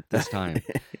with her this time.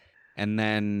 And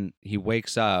then he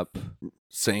wakes up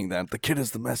saying that the kid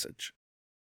is the message.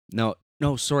 No,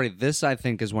 sorry. This, I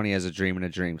think, is when he has a dream in a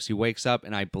dream. Because he wakes up,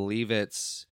 and I believe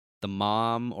it's the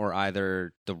mom or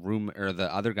either the room or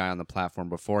the other guy on the platform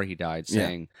before he died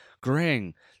saying,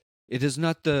 Grang, it is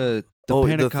not the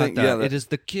panic it is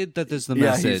the kid that is the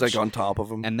message. Yeah, he's like on top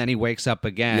of him. And then he wakes up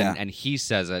again, and he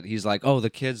says it. He's like, oh,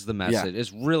 the kid's the message.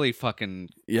 It's really fucking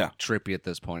trippy at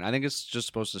this point. I think it's just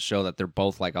supposed to show that they're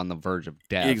both like on the verge of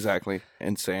death. Exactly.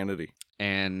 Insanity.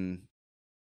 And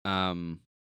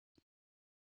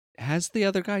has the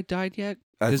other guy died yet?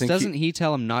 Because doesn't he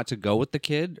tell him not to go with the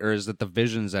kid, or is it the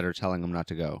visions that are telling him not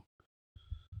to go?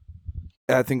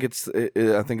 I think it's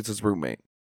his roommate,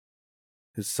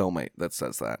 his cellmate that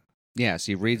says that. Yes,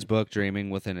 he reads book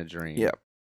Dreaming Within a Dream. Yeah.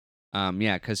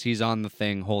 Because he's on the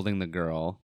thing holding the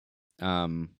girl.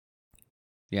 Into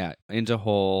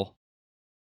hole.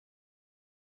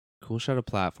 Cool shot of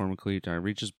platform.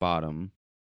 Reaches bottom.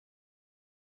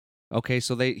 Okay,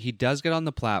 so he does get on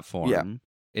the platform. Yeah.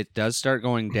 It does start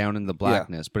going down in the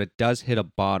blackness, but it does hit a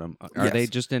bottom. Are they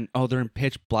just in... Oh, they're in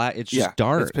pitch black. It's just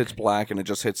dark. It's pitch black, and it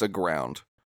just hits the ground.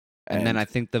 And then I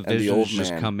think the visions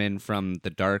just come in from the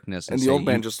darkness. And the old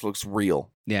man just looks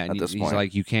real. Yeah, and he's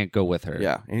like, you can't go with her.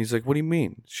 Yeah, and he's like, what do you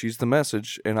mean? She's the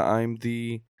message, and I'm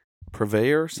the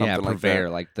purveyor? Something like that. Purveyor,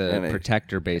 like the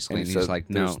protector, basically. And he's like,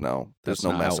 there's no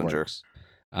messenger.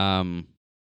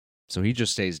 So he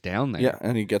just stays down there. Yeah,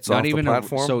 and he gets off the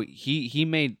platform. So he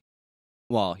made...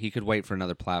 Well, he could wait for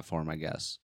another platform, I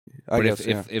guess. But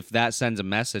if that sends a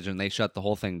message and they shut the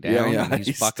whole thing down, and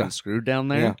he's fucking screwed down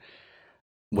there.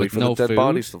 Wait for the dead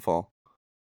bodies to fall.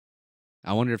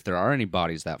 I wonder if there are any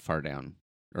bodies that far down.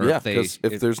 Or because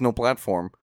if there's no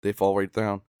platform, they fall right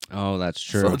down. Oh, that's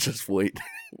true. So just wait.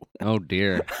 Oh,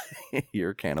 dear.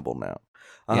 You're a cannibal now.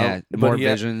 More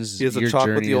visions. He has a talk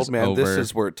with the old man. Over. This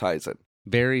is where it ties it.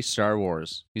 Very Star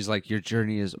Wars. He's like, your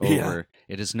journey is over. Yeah.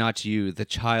 It is not you. The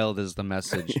child is the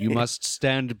message. You must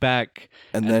stand back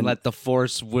and then let the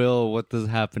Force will what is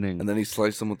happening. And then he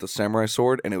sliced him with the samurai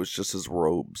sword, and it was just his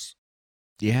robes.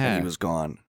 Yeah. And he was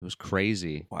gone. It was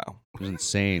crazy. Wow. It was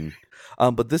insane.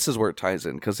 But this is where it ties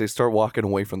in, because they start walking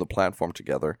away from the platform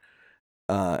together.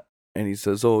 And he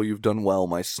says, oh, you've done well,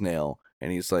 my snail.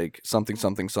 And he's like, something,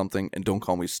 something, something, and don't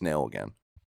call me snail again.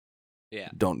 Yeah.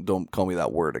 Don't call me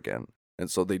that word again. And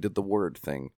so they did the word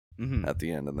thing at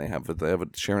the end, and they have a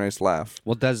share a nice laugh.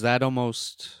 Well, does that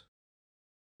almost...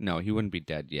 No, he wouldn't be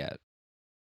dead yet.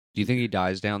 Do you think he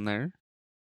dies down there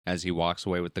as he walks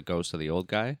away with the ghost of the old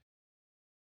guy?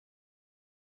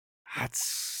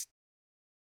 That's...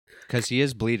 Because he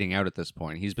is bleeding out at this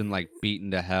point. He's been, like,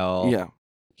 beaten to hell. Yeah.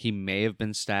 He may have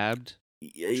been stabbed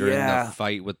during the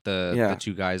fight with the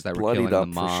two guys that were killing the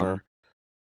mom. For sure.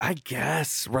 I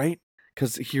guess, right?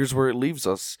 Because here's where it leaves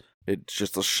us. It's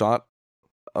just a shot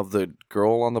of the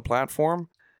girl on the platform.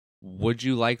 Would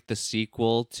you like the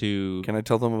sequel to... Can I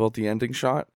tell them about the ending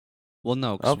shot? Well,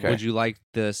 no. Okay. Would you like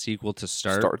the sequel to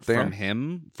start there? From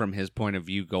him, from his point of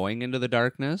view going into the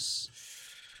darkness?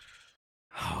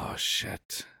 Oh,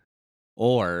 shit.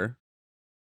 Or,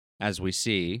 as we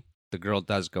see, the girl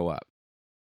does go up.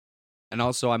 And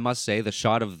also, I must say, the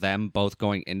shot of them both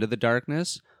going into the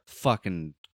darkness,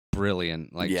 fucking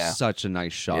brilliant. Like, such a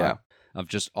nice shot. Yeah. Of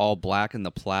just all black and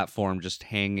the platform just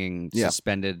hanging,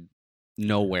 suspended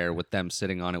nowhere with them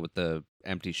sitting on it with the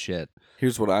empty shit.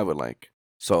 Here's what I would like.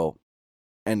 So,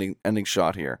 ending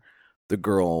shot here. The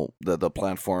girl, the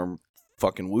platform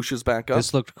fucking whooshes back up.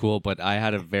 This looked cool, but I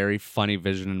had a very funny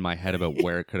vision in my head about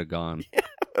where it could have gone.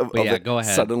 But go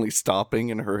ahead. Suddenly stopping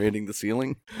and her hitting the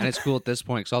ceiling. And it's cool at this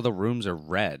point because all the rooms are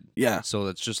red. Yeah. So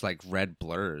it's just like red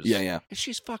blurs. Yeah. And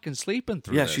she's fucking sleeping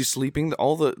through this. Yeah, she's sleeping.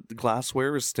 All the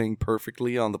glassware is staying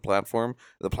perfectly on the platform.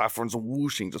 The platform's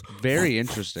whooshing. Just very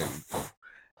interesting.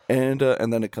 And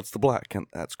then it cuts to black, and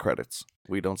that's credits.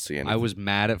 We don't see anything. I was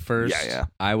mad at first. Yeah.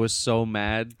 I was so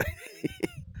mad.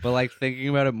 But like thinking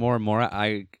about it more and more,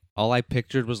 all I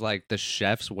pictured was like the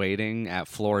chefs waiting at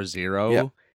floor 0. Yeah.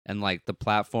 And, like, the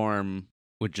platform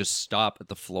would just stop at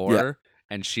the floor,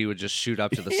 and she would just shoot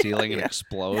up to the ceiling and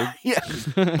explode. Yeah.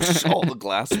 All the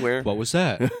glassware. What was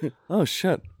that? Oh,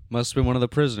 shit. Must have been one of the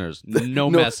prisoners.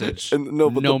 No message.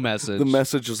 No message. The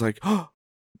message is like, oh,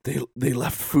 they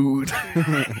left food.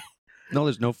 No,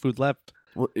 there's no food left.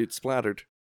 Well, it splattered.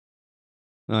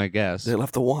 I guess. They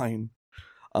left the wine.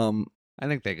 I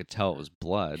think they could tell it was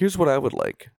blood. Here's what I would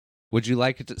like. Would you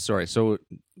like it to... Sorry, so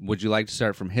would you like to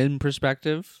start from his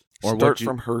perspective? Or start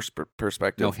from her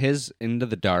perspective. No, his into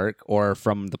the dark, or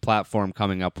from the platform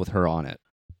coming up with her on it?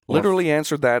 Literally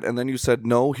answered that, and then you said,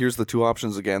 no, here's the two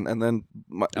options again, and then...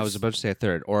 I was about to say a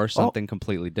third, or something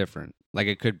completely different. Like,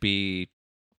 it could be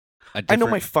a different... I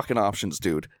know my fucking options,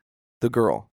 dude. The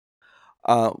girl.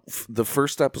 The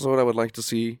first episode I would like to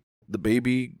see, the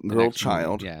baby girl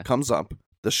child comes up,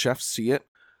 the chefs see it,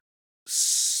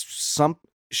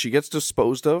 she gets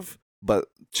disposed of, but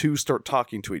two start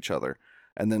talking to each other,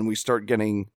 and then we start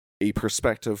getting a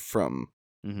perspective from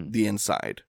the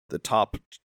inside, the top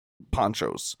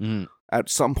ponchos. At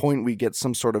some point we get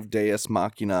some sort of deus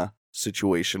machina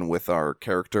situation with our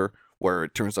character where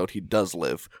it turns out he does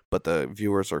live, but the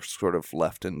viewers are sort of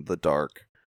left in the dark.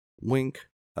 Wink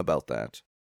about that.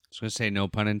 I was going to say no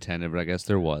pun intended, but I guess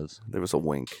there was. There was a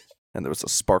wink, and there was a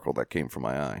sparkle that came from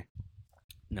my eye.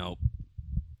 No,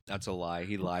 that's a lie.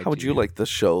 He lied. How would you like the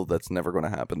show that's never going to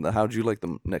happen? How would you like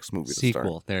the next movie sequel? To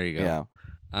start? There you go.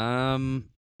 Yeah.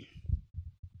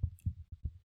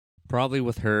 Probably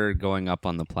with her going up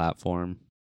on the platform,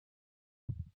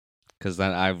 because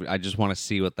then I just want to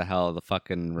see what the hell the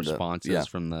fucking response is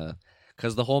from the.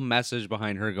 Because the whole message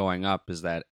behind her going up is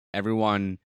that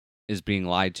everyone is being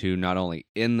lied to, not only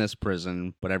in this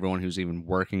prison, but everyone who's even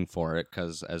working for it.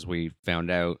 Because as we found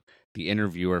out, the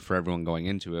interviewer for everyone going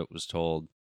into it was told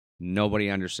nobody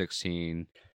under 16.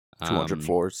 200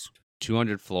 floors.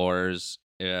 200 floors.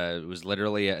 It was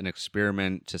literally an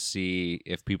experiment to see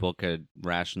if people could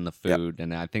ration the food.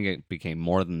 And I think it became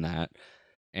more than that.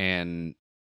 And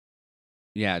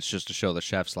yeah, it's just to show the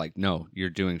chefs like, no, you're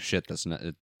doing shit that's not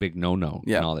a big no-no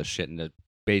and all this shit. And to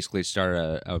basically start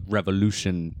a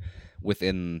revolution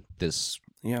within this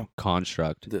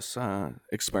construct, this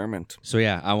experiment. So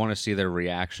yeah, I want to see their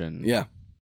reaction. Yeah,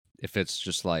 if it's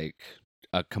just like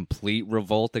a complete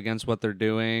revolt against what they're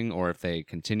doing, or if they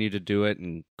continue to do it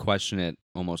and question it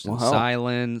almost in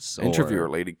silence. Interviewer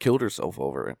lady killed herself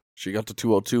over it. She got to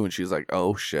 202 and she's like,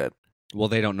 "Oh shit." Well,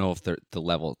 they don't know if they're the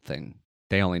level thing.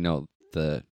 They only know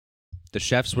the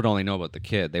chefs would only know about the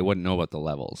kid. They wouldn't know about the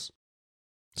levels.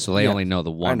 So they only know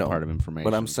the one part of information.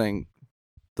 But I'm saying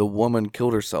the woman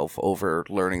killed herself over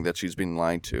learning that she's been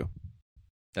lied to.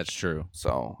 That's true.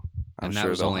 So I'm sure that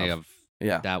was only of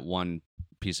that one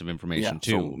piece of information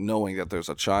too. So knowing that there's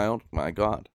a child, my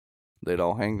God, they'd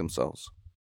all hang themselves.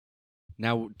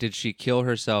 Now, did she kill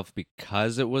herself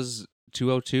because it was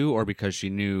 202 or because she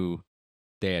knew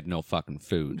they had no fucking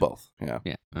food? Both, yeah.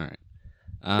 Yeah, all right.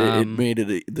 It made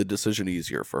the decision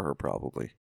easier for her,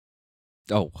 probably.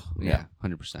 Oh, yeah,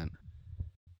 100%.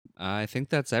 I think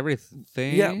that's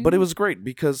everything. Yeah, but it was great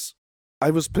because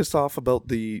I was pissed off about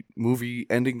the movie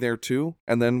ending there too,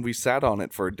 and then we sat on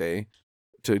it for a day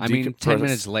to decompress. I mean, 10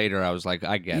 minutes later, I was like,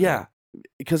 I get it. Yeah,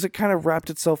 because it kind of wrapped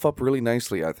itself up really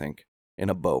nicely, I think, in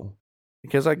a bow.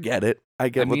 Because I get it. I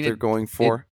get what they're going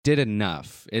for. It did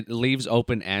enough. It leaves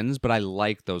open ends, but I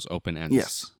like those open ends.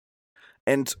 Yes.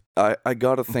 And I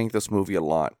got to thank this movie a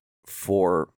lot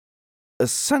for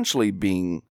essentially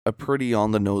being a pretty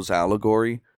on-the-nose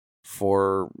allegory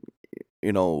for,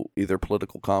 either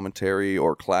political commentary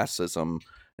or classism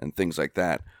and things like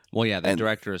that. Well, yeah, the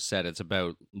director has said it's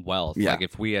about wealth. Yeah. Like,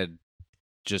 if we had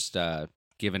just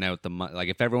given out the money, like,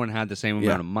 if everyone had the same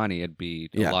amount of money, it'd be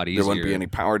a lot easier. There wouldn't be any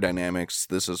power dynamics.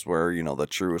 This is where, the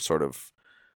true sort of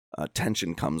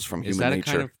tension comes from human nature. Is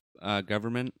that a kind of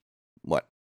government? What?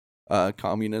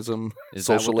 Communism,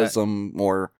 socialism,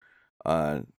 more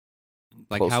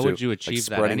like how would you achieve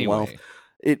that anyway? Wealth.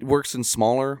 It works in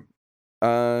smaller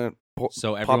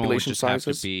so everyone would just sizes.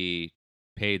 Have to be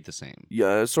paid the same.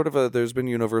 Yeah, sort of there's been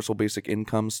universal basic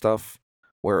income stuff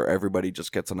where everybody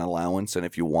just gets an allowance, and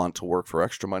if you want to work for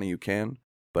extra money, you can,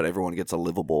 but everyone gets a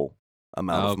livable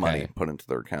amount of money put into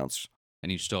their accounts.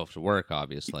 And you still have to work,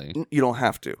 obviously. You don't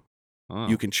have to. Oh.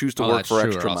 You can choose to work for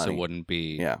extra money. Also wouldn't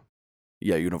be.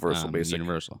 Yeah, universal basic.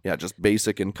 Universal. Yeah, just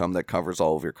basic income that covers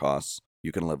all of your costs.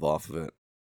 You can live off of it.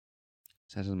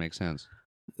 That doesn't make sense.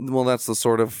 Well, that's the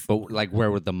sort of... But, like,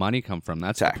 where would the money come from?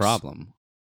 That's the problem.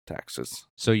 Taxes.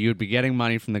 So you'd be getting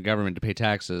money from the government to pay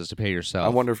taxes to pay yourself. I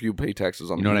wonder if you pay taxes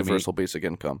on universal basic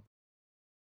income.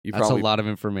 That's a lot of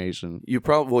information. You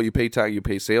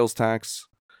pay sales tax.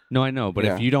 No, I know, but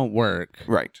if you don't work...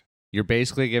 Right. You're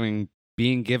basically giving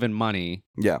being given money.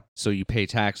 Yeah. So you pay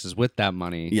taxes with that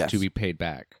money Yes. to be paid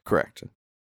back. Correct.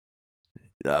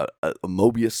 A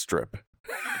Mobius strip.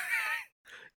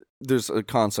 There's a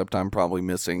concept I'm probably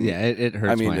missing. Yeah, it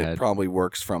hurts my head. It probably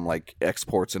works from like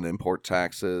exports and import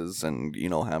taxes and,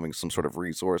 having some sort of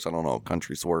resource. I don't know how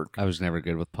countries work. I was never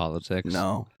good with politics.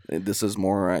 No, this is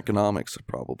more economics,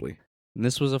 probably. And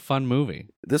this was a fun movie.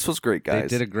 This was great, guys. They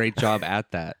did a great job at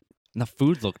that. And the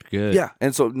food looked good. Yeah,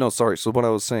 and so, no, sorry. So what I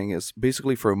was saying is,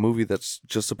 basically for a movie that's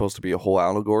just supposed to be a whole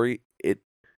allegory,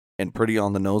 and pretty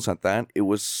on the nose at that, it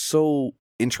was so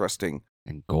interesting.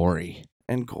 And gory.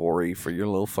 And gory for your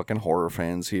little fucking horror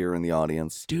fans here in the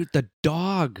audience. Dude, the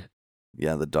dog.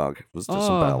 Yeah, the dog was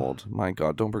disemboweled. My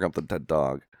God, don't bring up the dead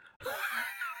dog.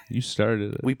 You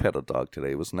started it. We pet a dog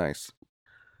today. It was nice.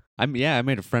 I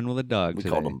made a friend with a dog We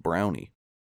today. called him Brownie.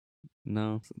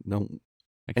 No. I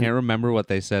And can't remember what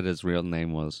they said his real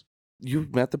name was. you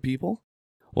met the people?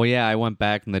 Well, yeah, I went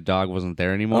back and the dog wasn't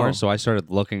there anymore, Oh. so I started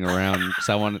looking around because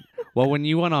I wanted. Well, when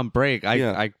you went on break,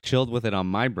 I chilled with it on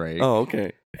my break. Oh,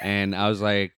 okay. And I was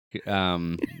like,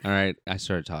 all right. I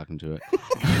started talking to it.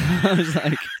 I was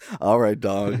like, All right,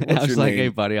 dog. What's I was your like, name? hey,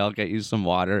 buddy, I'll get you some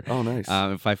water. Oh, nice.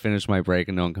 If I finish my break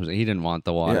and no one comes in. He didn't want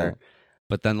the water. Yeah.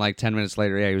 But then like 10 minutes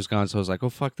later, he was gone. So I was like, oh,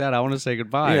 fuck that. I want to say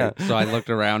goodbye. Yeah. So I looked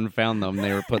around and found them.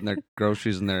 They were putting their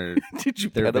groceries in their... Did you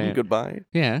their pet him van. goodbye?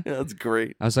 Yeah. Yeah, that's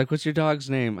great. I was like, what's your dog's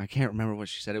name? I can't remember what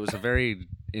she said. It was a very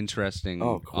interesting,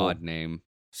 Oh, cool. odd name.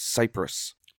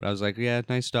 Cypress. But I was like, yeah,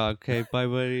 nice dog. Okay, bye,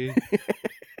 buddy.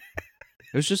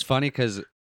 It was just funny because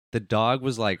the dog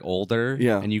was like older.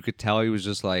 Yeah. And you could tell he was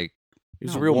just like... He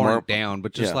was not a real worn down,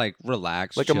 but just Yeah. like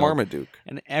relaxed. like a chilled. Marmaduke.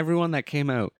 And everyone that came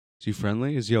out, is he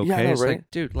friendly? Is he okay? Yeah, I know, It's right?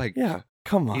 like, dude, like... Yeah,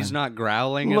 come on. He's not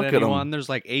growling Look at at him. anyone. There's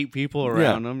like 8 people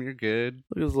around him. You're good.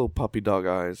 Look at his little puppy dog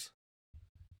eyes.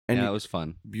 And Yeah, it was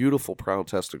fun. beautiful, proud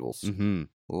testicles. Mm-hmm.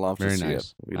 Love to Very see nice.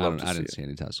 it. We love to I see didn't it. see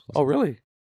any testicles. Oh, really?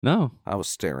 No. I was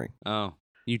staring. Oh,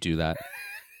 you do that.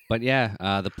 But yeah,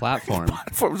 the platform.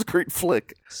 It was a great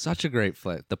flick. Such a great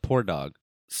flick. The poor dog.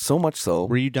 So much so.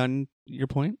 Were you done your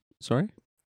point? Sorry?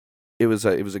 It was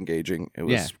engaging. It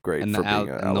was great And for the, being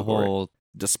an and the allegory. whole...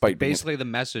 Despite being Basically, the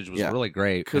message was Yeah. really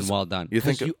great 'Cause and well done. you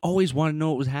Because think you always want to know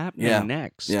what was happening Yeah.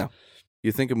 next. Yeah.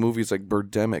 You think of movies like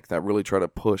Birdemic that really try to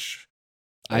push.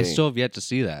 I still have yet to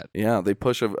see that. Yeah, they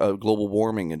push a global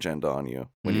warming agenda on you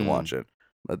when you watch it.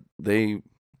 But they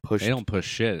push. They don't push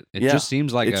shit. It Yeah. just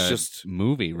seems like It's a just-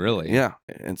 movie, really. Yeah,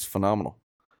 it's phenomenal.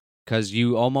 Because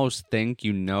you almost think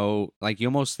you know, like you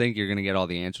almost think you're gonna get all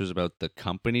the answers about the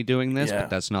company doing this, Yeah. but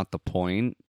that's not the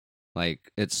point.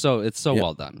 Like it's so Yeah.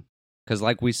 well done. Because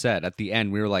like we said at the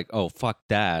end, we were like, "Oh fuck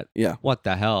that! Yeah. What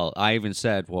the hell?" I even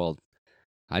said, "Well,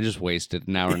 I just wasted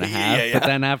an hour and a half." Yeah, yeah. But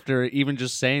then after even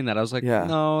just saying that, I was like, Yeah.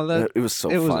 "No, that It was so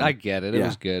it was. fun. I get it. It Yeah.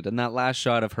 was good." And that last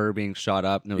shot of her being shot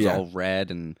up and it was Yeah. all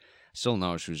red and still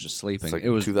no, she was just sleeping. It's like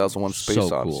it was 2001 Space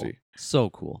so Odyssey. cool. So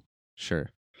cool. Sure.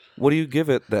 What do you give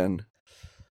it then?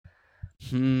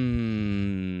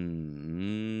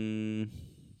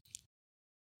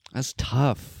 That's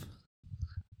tough.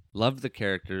 Loved the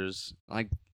characters. Like,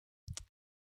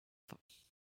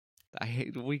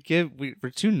 we're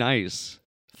too nice.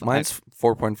 Mine's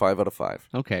 4.5 out of 5.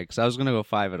 Okay, because I was gonna go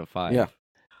 5 out of 5. Yeah.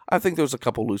 I think there's a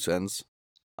couple loose ends.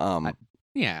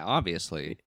 Yeah,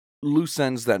 obviously. Loose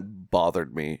ends that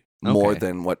bothered me more Okay.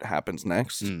 than what happens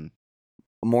next. Mm.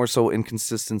 More so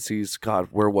inconsistencies. God,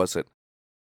 where was it?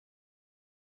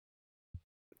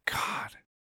 God,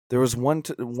 there was one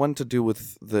to do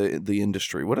with the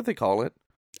industry. What did they call it?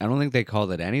 I don't think they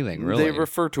called it anything, really. They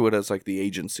refer to it as like the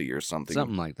agency or something.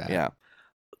 Something like that. Yeah.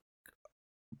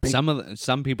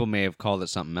 Some people may have called it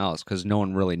something else because no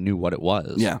one really knew what it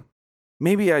was. Yeah.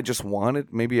 Maybe I just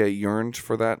wanted, maybe I yearned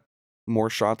for that more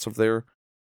shots of their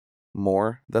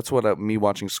more. That's what me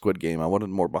watching Squid Game, I wanted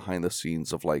more behind the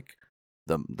scenes of like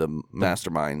the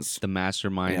masterminds. The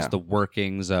masterminds, Yeah. the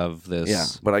workings of this. Yeah,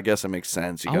 but I guess it makes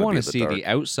sense. You I want to see the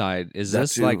outside. Is That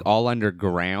this too. like all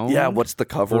underground? Yeah, what's the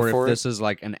cover or for if it? this is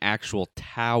like an actual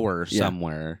tower Yeah.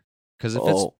 somewhere? Because if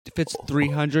Oh. it's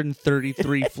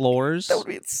 333 floors, That would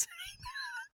be insane.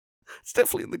 It's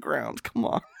definitely in the ground. Come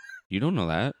on. you don't know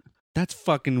that. That's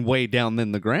fucking way down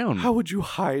in the ground. How would you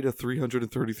hide a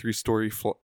 333-story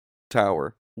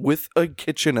tower with a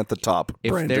kitchen at the top?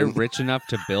 If Brandon? they're rich enough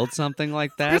to build something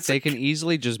like that, they can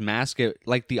easily just mask it.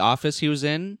 Like the office he was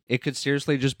in, it could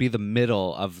seriously just be the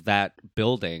middle of that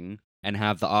building and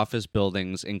have the office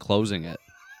buildings enclosing it.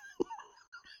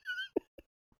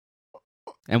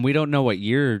 And we don't know what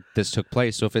year this took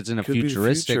place, so if it's in a Could be the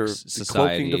futuristic future. The society...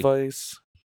 cloaking device.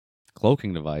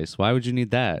 Cloaking device? Why would you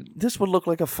need that? This would look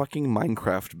like a fucking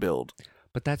Minecraft build.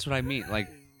 But that's what I mean. Like,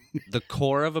 the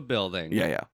core of a building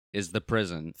Yeah. is the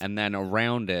prison, and then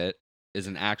around it is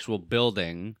an actual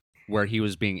building where he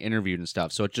was being interviewed and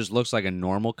stuff. So it just looks like a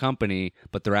normal company,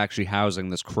 but they're actually housing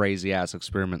this crazy-ass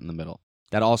experiment in the middle.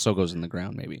 That also goes in the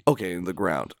ground, maybe. Okay, in the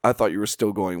ground. I thought you were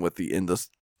still going with the in the...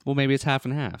 Well, maybe it's half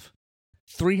and half.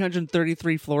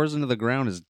 333 floors into the ground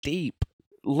is deep.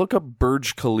 Look up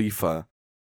Burj Khalifa.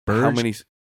 How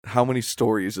many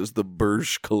stories is the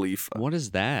Burj Khalifa? What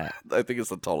is that? I think it's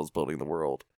the tallest building in the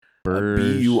world.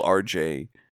 Burj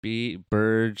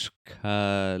Burj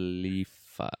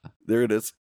Khalifa. There it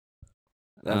is.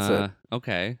 That's it.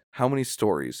 Okay. How many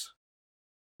stories?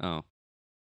 Oh.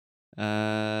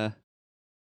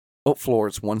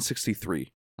 Floors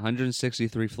 163.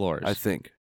 163 floors. I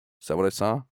think. Is that what I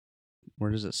saw?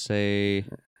 Where does it say?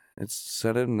 It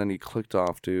said it and then he clicked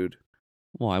off, dude.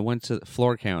 Well, I went to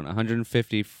floor count.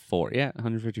 154. Yeah,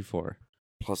 154.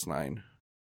 Plus 9.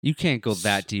 You can't go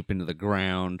that deep into the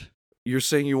ground. You're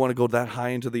saying you want to go that high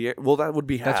into the air? Well, that would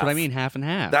be half. That's what I mean, half and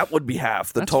half. That would be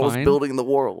half. The That's tallest fine. building in the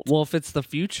world. Well, if it's the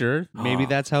future, maybe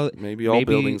that's how... Maybe all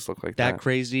buildings look like that. That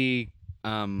crazy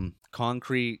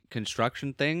concrete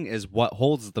construction thing is what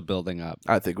holds the building up.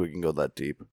 I think we can go that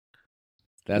deep.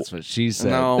 That's what she said.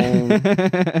 No.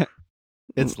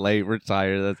 It's late. We're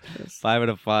tired. That's 5 out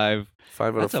of 5.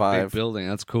 5 out of 5. That's a big building.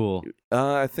 That's cool.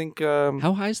 I think...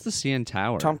 how high is the CN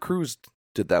Tower? Tom Cruise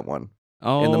did that one.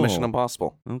 Oh. In the Mission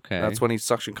Impossible. Okay. That's when he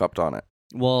suction cupped on it.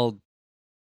 Well,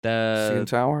 the... CN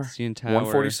Tower? CN Tower...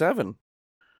 147.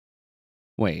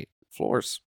 Wait.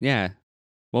 Floors. Yeah.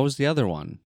 What was the other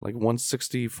one? Like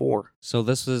 164. So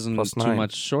this isn't Plus too 9.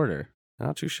 much shorter.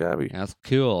 Not too shabby. That's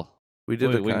cool. We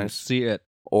did it, We can guys. see it.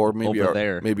 Or maybe over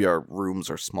there. Maybe our rooms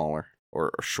are smaller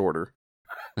or shorter.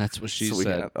 That's what she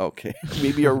said. Okay.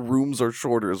 Maybe our rooms are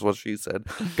shorter is what she said.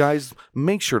 Guys,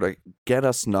 make sure to get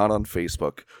us not on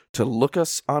Facebook, to look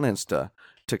us on Insta,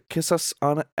 to kiss us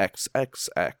on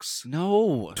XXX.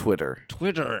 No.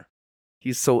 Twitter.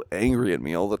 He's so angry at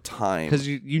me all the time. Because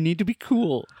you need to be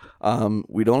cool.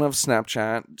 We don't have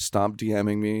Snapchat. Stop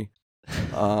DMing me.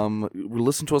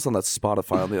 Listen to us on that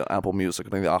Spotify, on the Apple Music,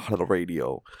 on the Ahad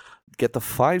Radio. Get the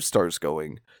 5 stars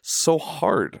going. So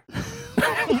hard.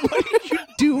 What are you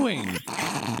doing?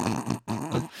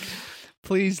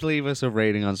 Please leave us a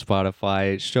rating on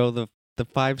Spotify. Show the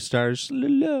 5 stars.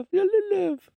 Love.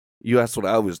 You asked what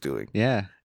I was doing. Yeah.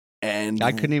 And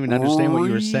I couldn't even understand what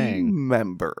you were saying.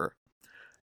 Remember.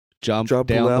 Jump down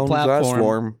the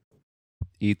platform.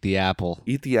 Eat the apple.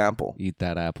 Eat the apple. Eat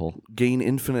that apple. Gain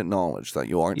infinite knowledge that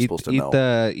you aren't supposed to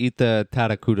know. Eat the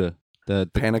tarakuda.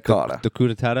 The Panna cotta. The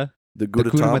kudatata. The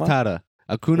Hakuna Matata.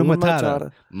 Hakuna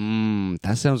Matata. Matata.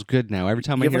 That sounds good now. Every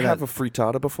time You I ever hear have that. a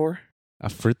frittata before? A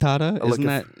frittata?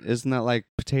 Like Isn't that like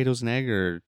potatoes and egg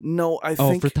or... No, I Oh,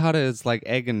 think frittata is like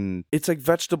egg and... it's like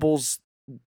vegetables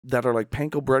that are like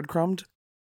panko breadcrumbed.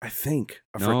 I think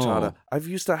a frittata. No. I've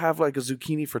used to have like a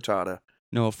zucchini frittata.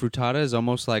 No, a frittata is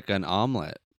almost like an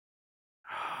omelet.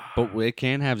 But it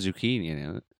can have zucchini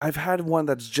in it. I've had one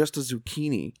that's just a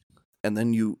zucchini, and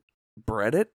then you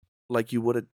bread it like you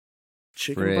would a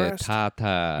chicken breast.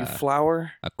 Frittata. You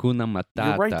flour. Hakuna Matata.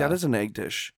 You're right. That is an egg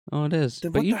dish. Oh, it is.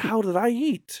 Then But what the hell did I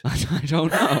eat? I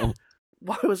don't know.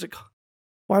 Why was it called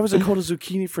a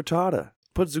zucchini frittata?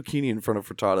 Put zucchini in front of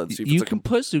frittata and see if You it's can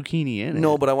put zucchini in it.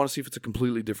 No, but I want to see if it's a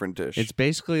completely different dish. It's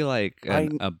basically like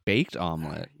a baked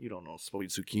omelet. You don't know sweet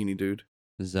zucchini, dude.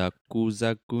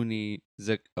 Zucchini.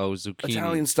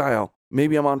 Italian style.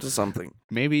 Maybe I'm onto something.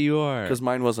 Maybe you are. Because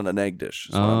mine wasn't an egg dish.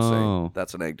 That's what I'm saying.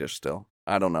 That's an egg dish still.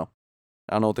 I don't know.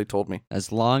 I don't know what they told me.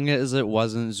 As long as it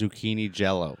wasn't zucchini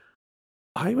jello.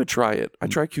 I would try it. I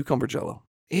try cucumber jello.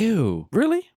 Ew.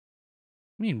 Really?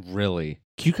 I mean, really?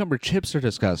 Cucumber chips are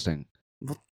disgusting.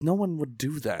 Well, no one would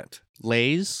do that.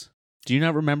 Lay's? Do you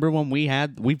not remember when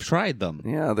we've tried them?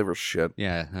 Yeah, they were shit.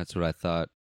 Yeah, that's what I thought.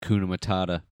 Kuna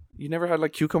Matata. You never had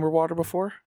like cucumber water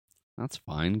before? That's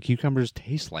fine. Cucumbers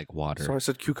taste like water. So I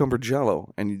said cucumber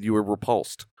jello, and you were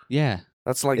repulsed. Yeah.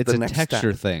 That's like it's the a next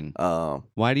texture step. thing. Oh.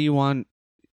 Why do you want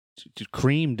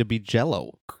cream to be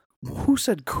jello? Who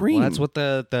said cream? Well, that's what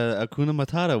the Hakuna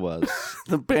Matata was.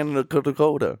 The Panna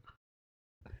Cotta.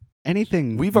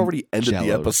 Anything. We've already ended Jellos.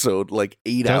 the episode like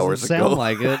 8 Doesn't hours sound ago.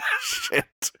 like it.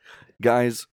 Shit.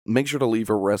 Guys, make sure to leave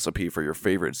a recipe for your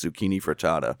favorite zucchini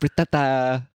frittata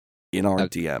Frittata. in our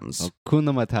DMs.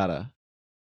 Hakuna Matata.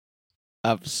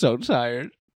 I'm so tired.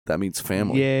 That means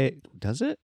family. Yeah. Does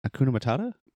it? Hakuna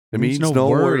Matata? It means no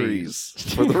worries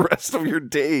for the rest of your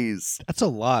days. That's a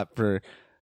lot for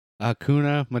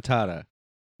Hakuna Matata.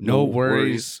 No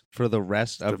worries for the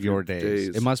rest of your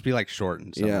days. It must be like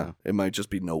shortened somehow. Yeah, it might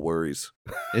just be no worries.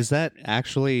 Is that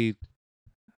actually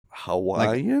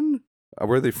Hawaiian?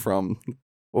 Where are they from?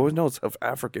 Oh, no, it's of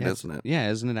African, isn't it? Yeah,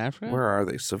 isn't it Africa? Where are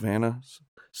they? Savannah?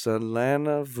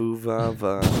 Salana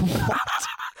Vuvava.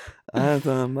 I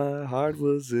thought my heart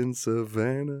was in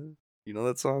Savannah. You know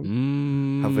that song?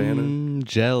 Havana.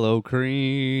 Jello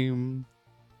cream.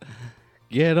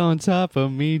 Get on top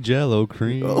of me, Jello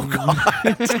cream. Oh, God.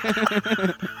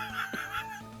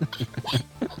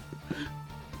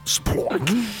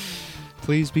 Sploink.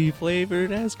 Please be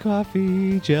flavored as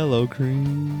coffee, Jello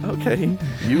cream. Okay.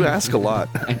 You ask a lot.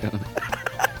 I don't.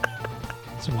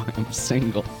 That's why I'm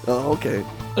single. Oh, okay.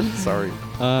 Sorry.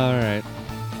 All right.